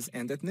various races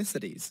and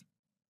ethnicities.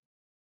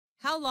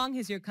 How long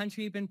has your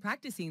country been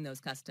practicing those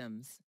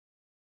customs?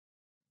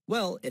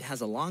 Well, it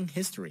has a long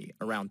history,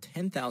 around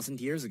 10,000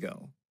 years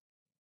ago.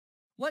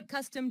 What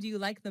custom do you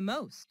like the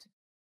most?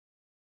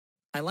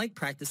 I like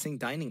practicing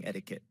dining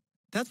etiquette.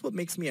 That's what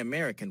makes me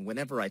American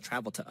whenever I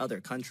travel to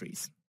other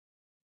countries.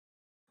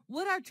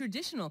 What are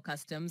traditional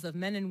customs of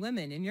men and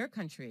women in your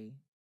country?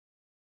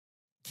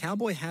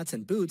 Cowboy hats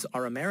and boots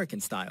are American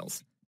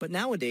styles, but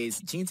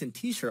nowadays jeans and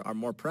t-shirt are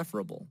more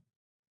preferable.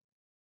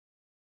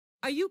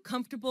 Are you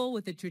comfortable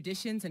with the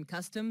traditions and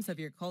customs of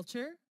your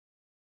culture?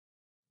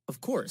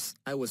 Of course,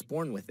 I was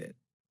born with it.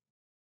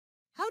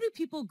 How do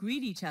people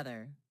greet each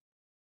other?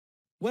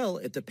 Well,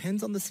 it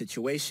depends on the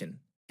situation.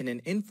 In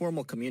an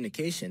informal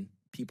communication,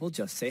 people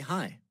just say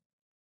hi.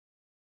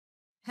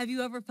 Have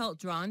you ever felt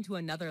drawn to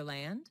another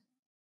land?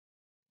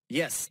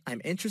 Yes,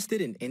 I'm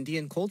interested in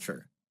Indian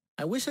culture.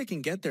 I wish I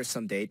can get there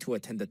someday to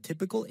attend a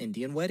typical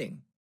Indian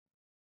wedding.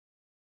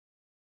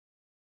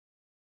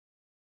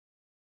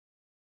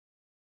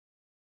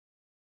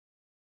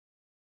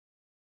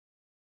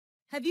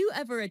 Have you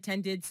ever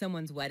attended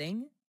someone's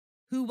wedding?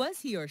 Who was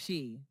he or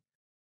she?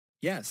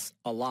 Yes,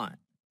 a lot.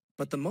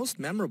 But the most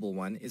memorable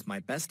one is my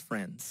best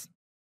friend's.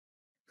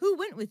 Who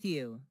went with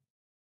you?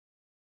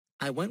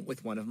 I went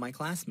with one of my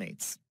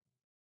classmates.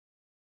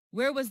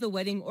 Where was the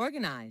wedding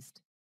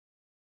organized?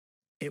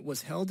 It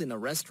was held in a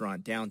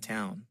restaurant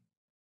downtown.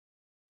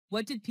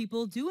 What did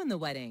people do in the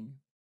wedding?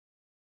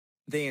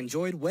 They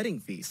enjoyed wedding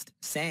feast,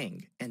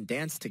 sang, and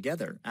danced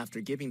together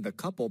after giving the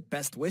couple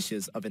best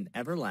wishes of an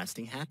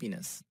everlasting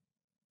happiness.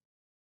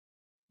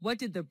 What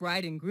did the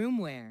bride and groom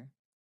wear?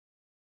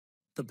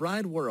 The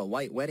bride wore a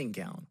white wedding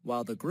gown,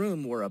 while the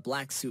groom wore a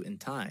black suit and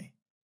tie.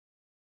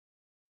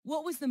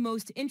 What was the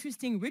most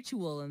interesting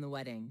ritual in the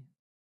wedding?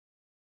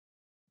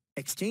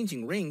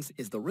 Exchanging rings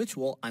is the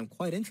ritual I'm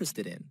quite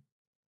interested in.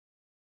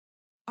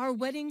 Are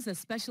weddings a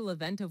special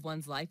event of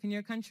one's life in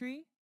your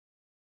country?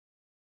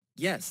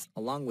 Yes,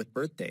 along with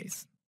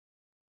birthdays.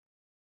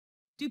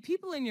 Do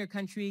people in your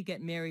country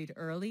get married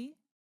early?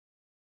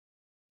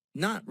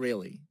 Not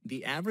really.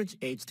 The average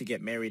age to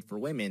get married for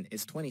women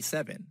is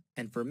 27,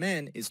 and for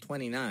men is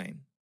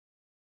 29.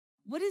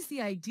 What is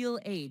the ideal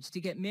age to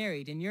get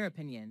married in your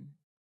opinion?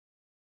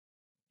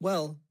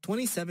 Well,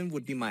 27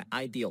 would be my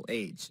ideal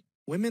age.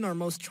 Women are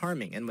most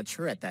charming and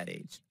mature at that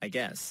age, I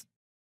guess.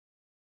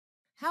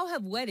 How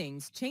have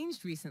weddings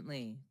changed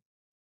recently?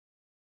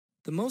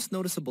 The most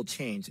noticeable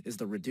change is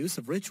the reduce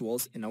of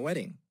rituals in a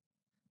wedding.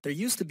 There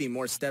used to be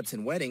more steps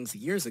in weddings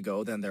years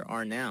ago than there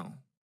are now.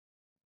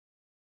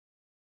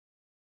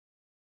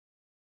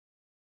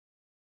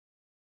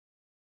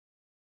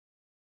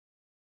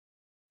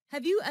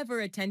 Have you ever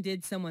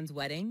attended someone's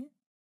wedding?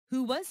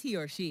 Who was he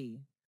or she?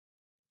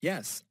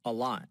 Yes, a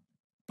lot.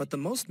 But the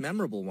most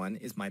memorable one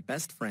is my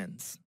best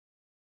friend's.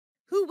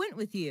 Who went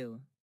with you?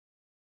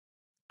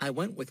 I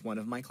went with one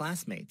of my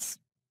classmates.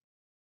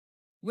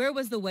 Where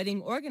was the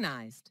wedding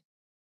organized?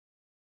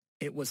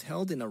 It was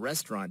held in a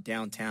restaurant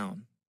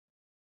downtown.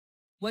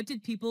 What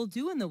did people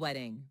do in the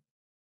wedding?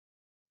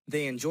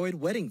 They enjoyed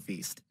wedding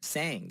feast,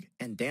 sang,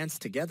 and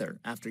danced together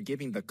after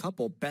giving the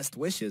couple best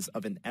wishes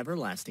of an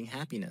everlasting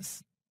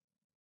happiness.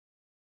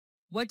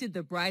 What did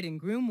the bride and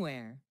groom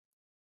wear?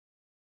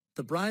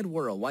 The bride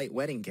wore a white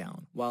wedding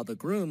gown, while the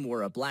groom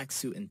wore a black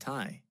suit and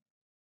tie.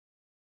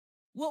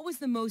 What was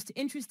the most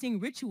interesting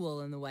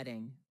ritual in the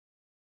wedding?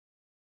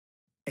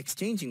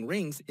 Exchanging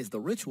rings is the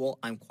ritual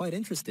I'm quite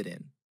interested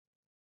in.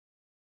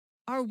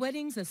 Are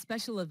weddings a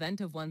special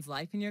event of one's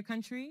life in your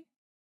country?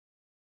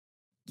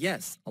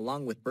 Yes,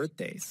 along with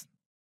birthdays.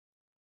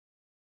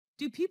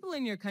 Do people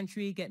in your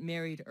country get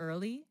married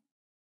early?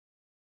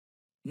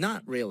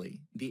 Not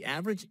really. The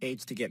average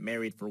age to get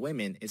married for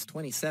women is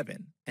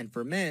 27, and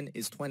for men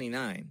is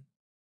 29.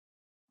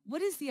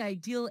 What is the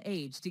ideal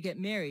age to get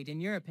married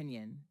in your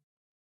opinion?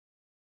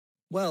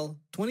 Well,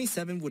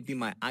 27 would be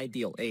my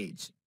ideal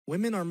age.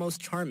 Women are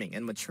most charming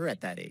and mature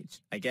at that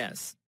age, I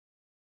guess.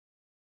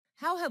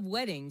 How have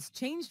weddings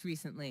changed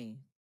recently?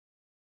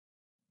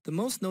 The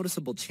most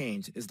noticeable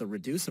change is the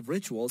reduce of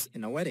rituals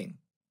in a wedding.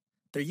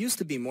 There used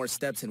to be more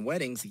steps in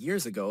weddings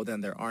years ago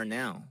than there are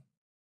now.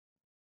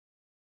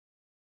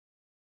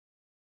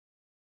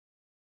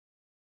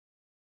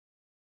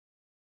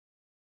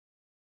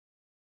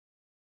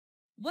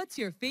 What's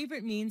your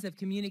favorite means of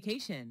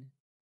communication?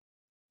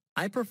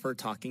 I prefer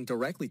talking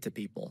directly to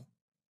people.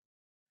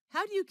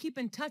 How do you keep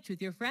in touch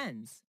with your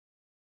friends?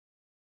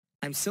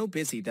 I'm so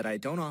busy that I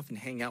don't often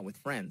hang out with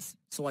friends,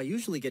 so I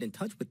usually get in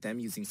touch with them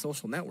using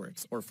social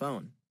networks or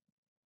phone.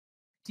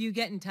 Do you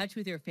get in touch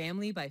with your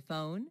family by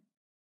phone?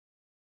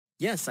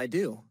 Yes, I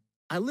do.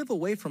 I live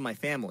away from my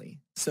family,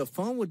 so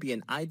phone would be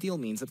an ideal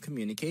means of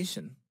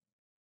communication.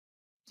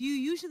 Do you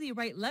usually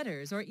write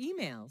letters or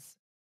emails?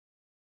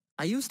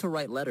 I used to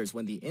write letters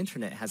when the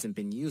internet hasn't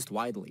been used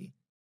widely.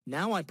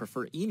 Now I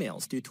prefer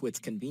emails due to its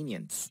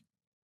convenience.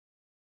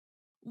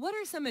 What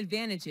are some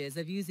advantages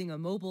of using a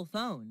mobile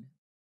phone?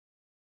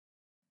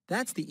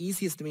 That's the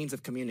easiest means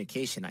of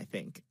communication, I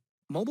think.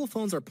 Mobile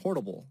phones are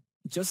portable.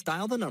 Just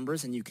dial the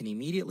numbers and you can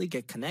immediately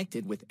get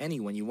connected with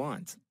anyone you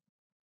want.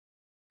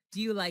 Do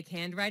you like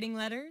handwriting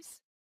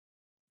letters?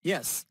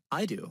 Yes,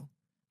 I do.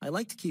 I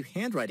like to keep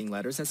handwriting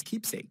letters as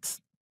keepsakes.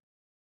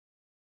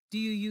 Do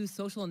you use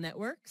social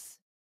networks?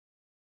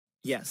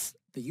 Yes,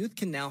 the youth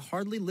can now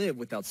hardly live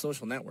without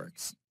social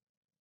networks.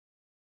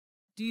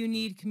 Do you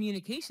need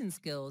communication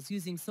skills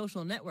using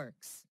social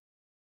networks?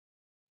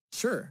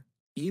 Sure,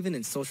 even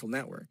in social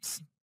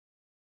networks.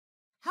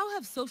 How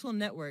have social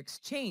networks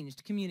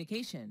changed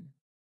communication?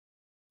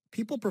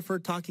 People prefer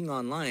talking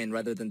online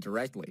rather than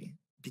directly.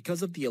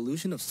 Because of the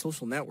illusion of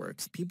social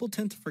networks, people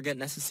tend to forget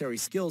necessary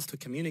skills to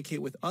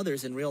communicate with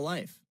others in real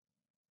life.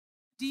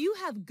 Do you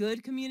have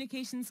good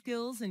communication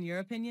skills in your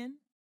opinion?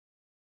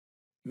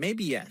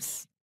 Maybe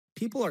yes.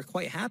 People are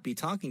quite happy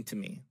talking to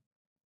me.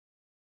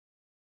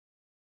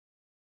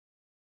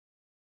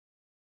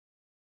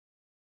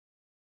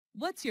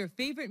 What's your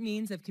favorite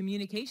means of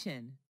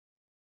communication?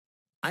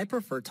 I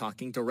prefer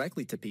talking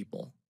directly to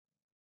people.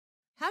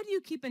 How do you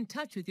keep in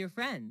touch with your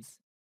friends?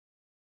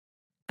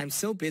 I'm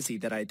so busy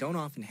that I don't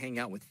often hang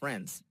out with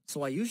friends,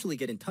 so I usually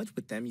get in touch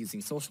with them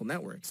using social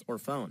networks or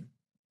phone.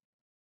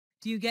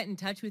 Do you get in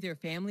touch with your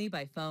family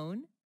by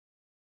phone?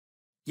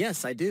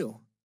 Yes, I do.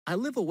 I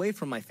live away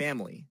from my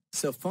family,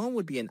 so phone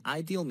would be an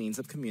ideal means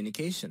of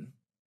communication.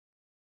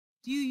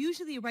 Do you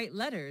usually write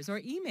letters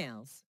or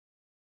emails?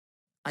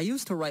 I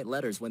used to write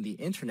letters when the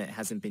internet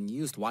hasn't been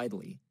used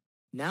widely.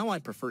 Now I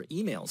prefer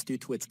emails due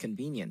to its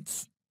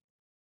convenience.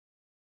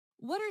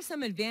 What are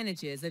some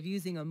advantages of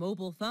using a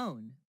mobile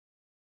phone?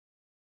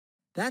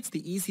 That's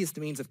the easiest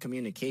means of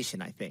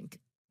communication, I think.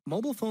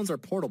 Mobile phones are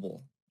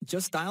portable.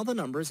 Just dial the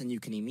numbers and you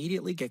can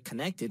immediately get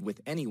connected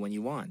with anyone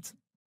you want.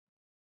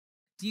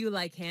 Do you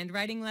like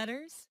handwriting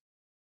letters?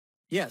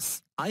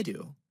 Yes, I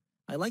do.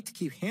 I like to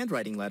keep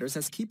handwriting letters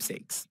as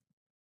keepsakes.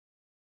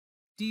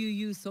 Do you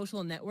use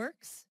social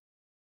networks?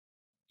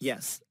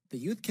 Yes, the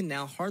youth can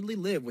now hardly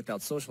live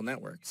without social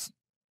networks.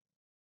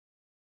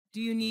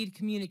 Do you need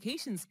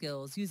communication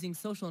skills using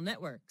social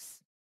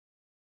networks?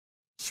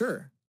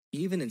 Sure,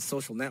 even in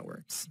social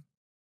networks.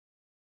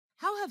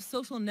 How have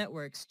social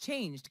networks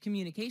changed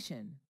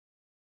communication?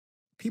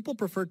 People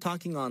prefer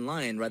talking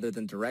online rather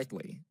than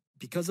directly.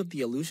 Because of the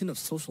illusion of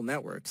social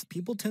networks,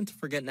 people tend to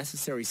forget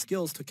necessary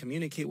skills to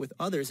communicate with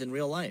others in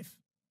real life.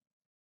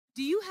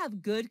 Do you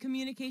have good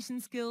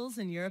communication skills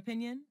in your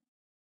opinion?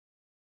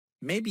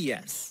 Maybe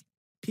yes.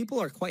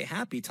 People are quite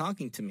happy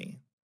talking to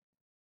me.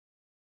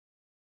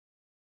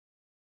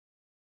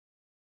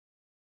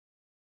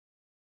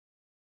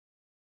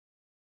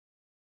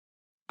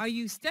 Are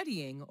you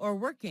studying or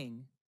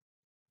working?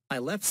 I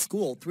left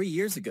school 3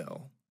 years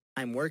ago.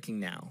 I'm working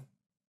now.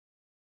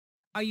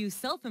 Are you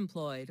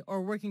self-employed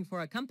or working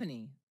for a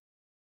company?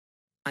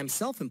 I'm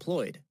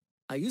self-employed.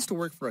 I used to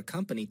work for a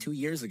company 2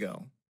 years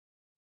ago.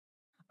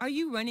 Are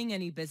you running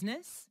any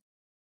business?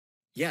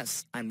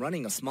 Yes, I'm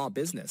running a small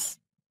business.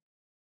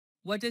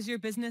 What does your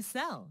business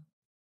sell?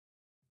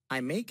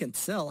 I make and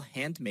sell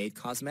handmade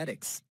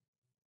cosmetics.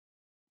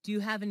 Do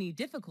you have any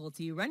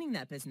difficulty running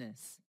that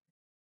business?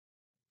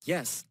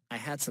 Yes, I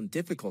had some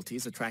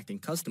difficulties attracting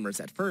customers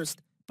at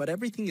first, but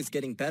everything is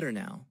getting better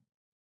now.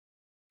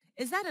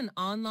 Is that an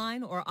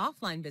online or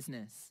offline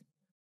business?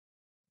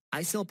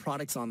 I sell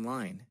products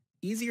online.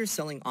 Easier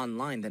selling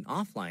online than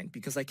offline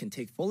because I can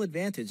take full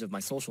advantage of my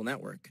social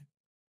network.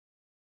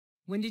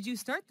 When did you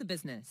start the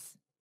business?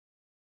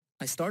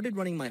 I started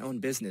running my own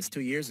business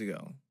 2 years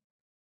ago.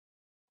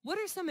 What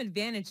are some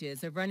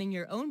advantages of running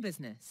your own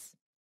business?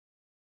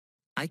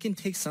 I can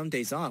take some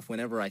days off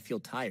whenever I feel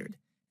tired,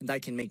 and I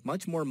can make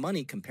much more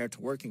money compared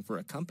to working for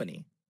a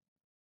company.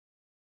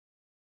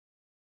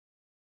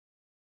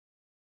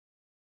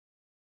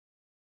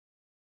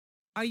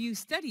 Are you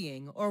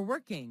studying or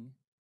working?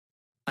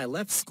 I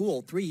left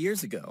school 3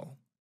 years ago.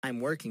 I'm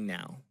working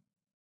now.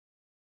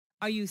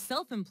 Are you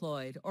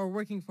self-employed or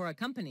working for a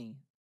company?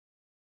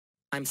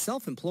 I'm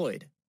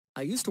self-employed.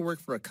 I used to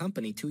work for a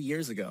company 2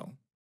 years ago.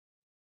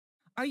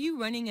 Are you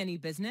running any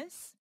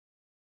business?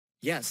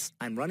 Yes,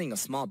 I'm running a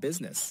small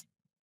business.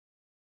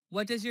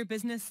 What does your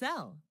business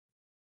sell?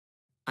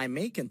 I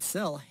make and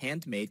sell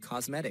handmade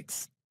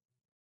cosmetics.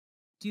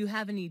 Do you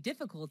have any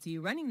difficulty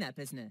running that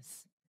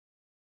business?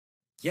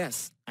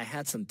 Yes, I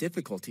had some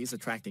difficulties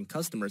attracting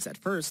customers at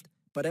first,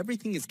 but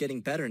everything is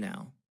getting better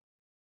now.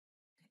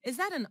 Is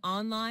that an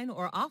online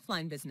or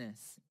offline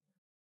business?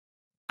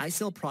 I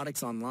sell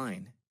products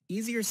online.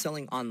 Easier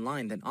selling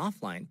online than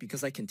offline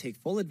because I can take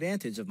full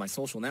advantage of my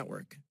social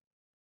network.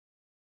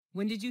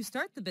 When did you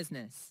start the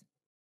business?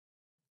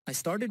 I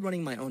started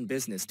running my own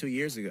business 2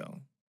 years ago.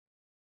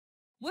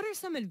 What are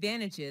some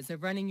advantages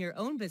of running your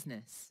own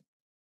business?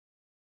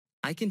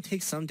 I can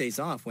take some days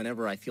off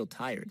whenever I feel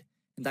tired,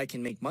 and I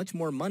can make much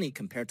more money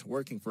compared to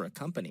working for a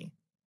company.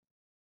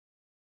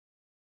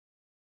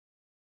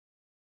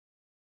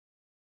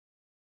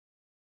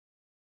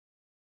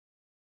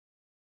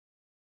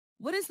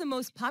 What is the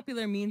most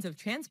popular means of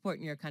transport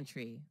in your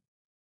country?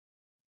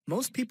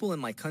 Most people in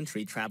my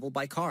country travel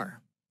by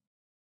car.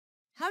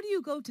 How do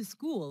you go to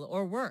school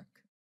or work?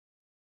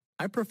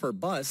 I prefer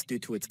bus due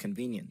to its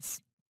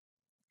convenience.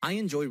 I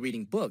enjoy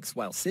reading books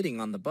while sitting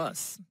on the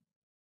bus.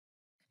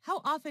 How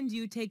often do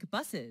you take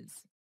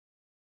buses?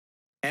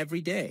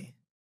 Every day.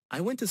 I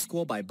went to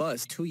school by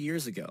bus 2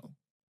 years ago,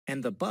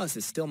 and the bus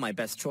is still my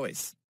best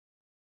choice.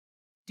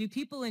 Do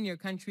people in your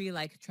country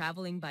like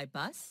traveling by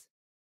bus?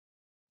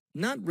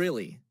 Not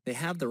really. They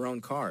have their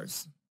own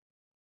cars.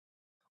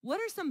 What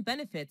are some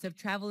benefits of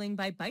traveling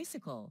by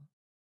bicycle?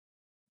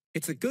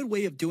 It's a good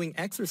way of doing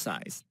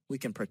exercise. We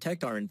can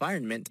protect our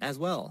environment as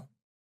well.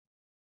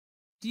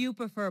 Do you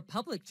prefer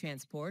public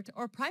transport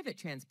or private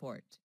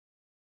transport?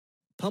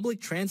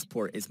 Public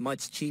transport is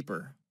much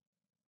cheaper.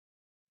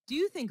 Do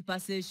you think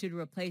buses should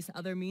replace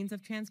other means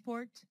of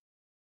transport?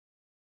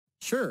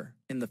 Sure,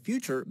 in the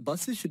future,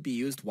 buses should be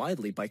used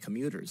widely by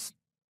commuters.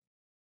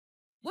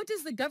 What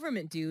does the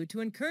government do to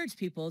encourage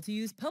people to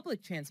use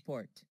public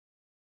transport?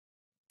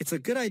 It's a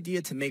good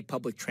idea to make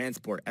public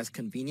transport as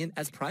convenient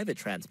as private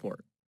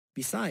transport.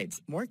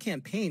 Besides, more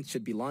campaigns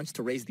should be launched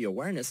to raise the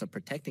awareness of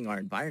protecting our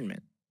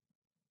environment.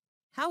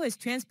 How has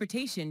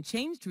transportation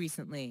changed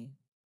recently?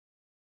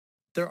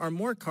 There are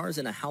more cars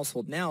in a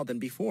household now than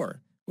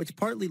before, which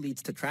partly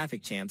leads to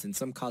traffic jams in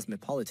some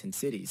cosmopolitan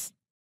cities.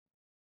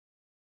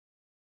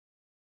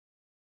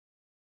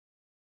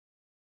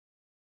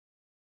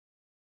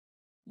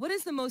 What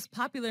is the most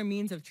popular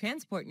means of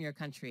transport in your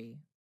country?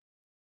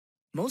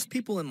 Most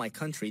people in my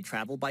country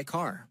travel by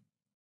car.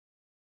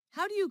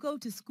 How do you go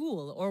to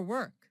school or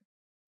work?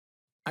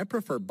 I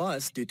prefer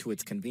bus due to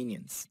its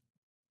convenience.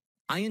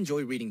 I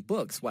enjoy reading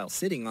books while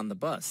sitting on the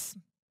bus.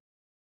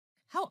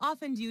 How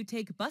often do you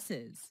take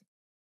buses?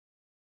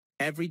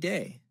 Every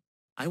day.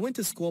 I went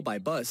to school by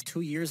bus 2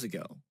 years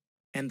ago,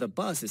 and the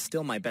bus is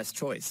still my best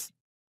choice.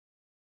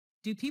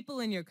 Do people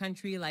in your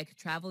country like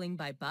traveling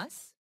by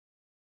bus?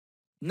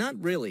 Not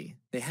really.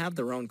 They have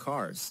their own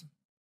cars.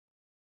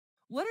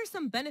 What are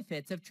some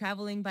benefits of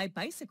traveling by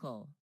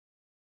bicycle?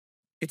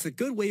 It's a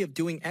good way of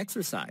doing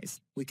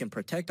exercise. We can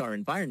protect our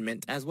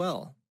environment as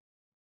well.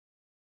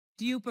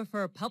 Do you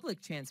prefer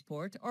public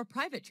transport or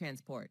private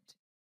transport?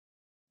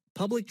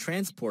 Public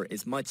transport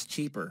is much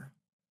cheaper.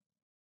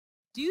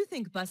 Do you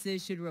think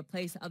buses should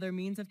replace other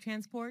means of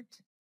transport?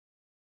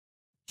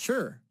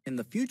 Sure, in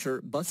the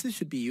future, buses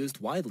should be used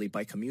widely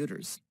by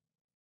commuters.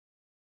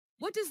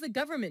 What does the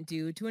government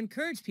do to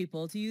encourage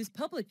people to use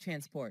public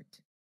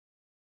transport?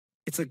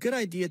 It's a good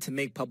idea to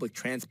make public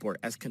transport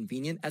as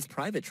convenient as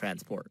private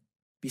transport.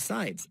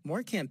 Besides,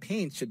 more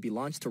campaigns should be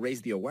launched to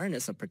raise the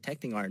awareness of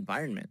protecting our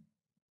environment.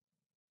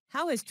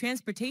 How has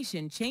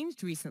transportation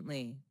changed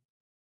recently?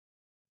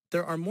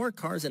 There are more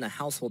cars in a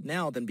household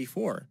now than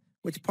before,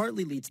 which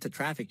partly leads to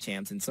traffic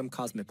jams in some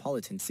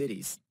cosmopolitan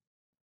cities.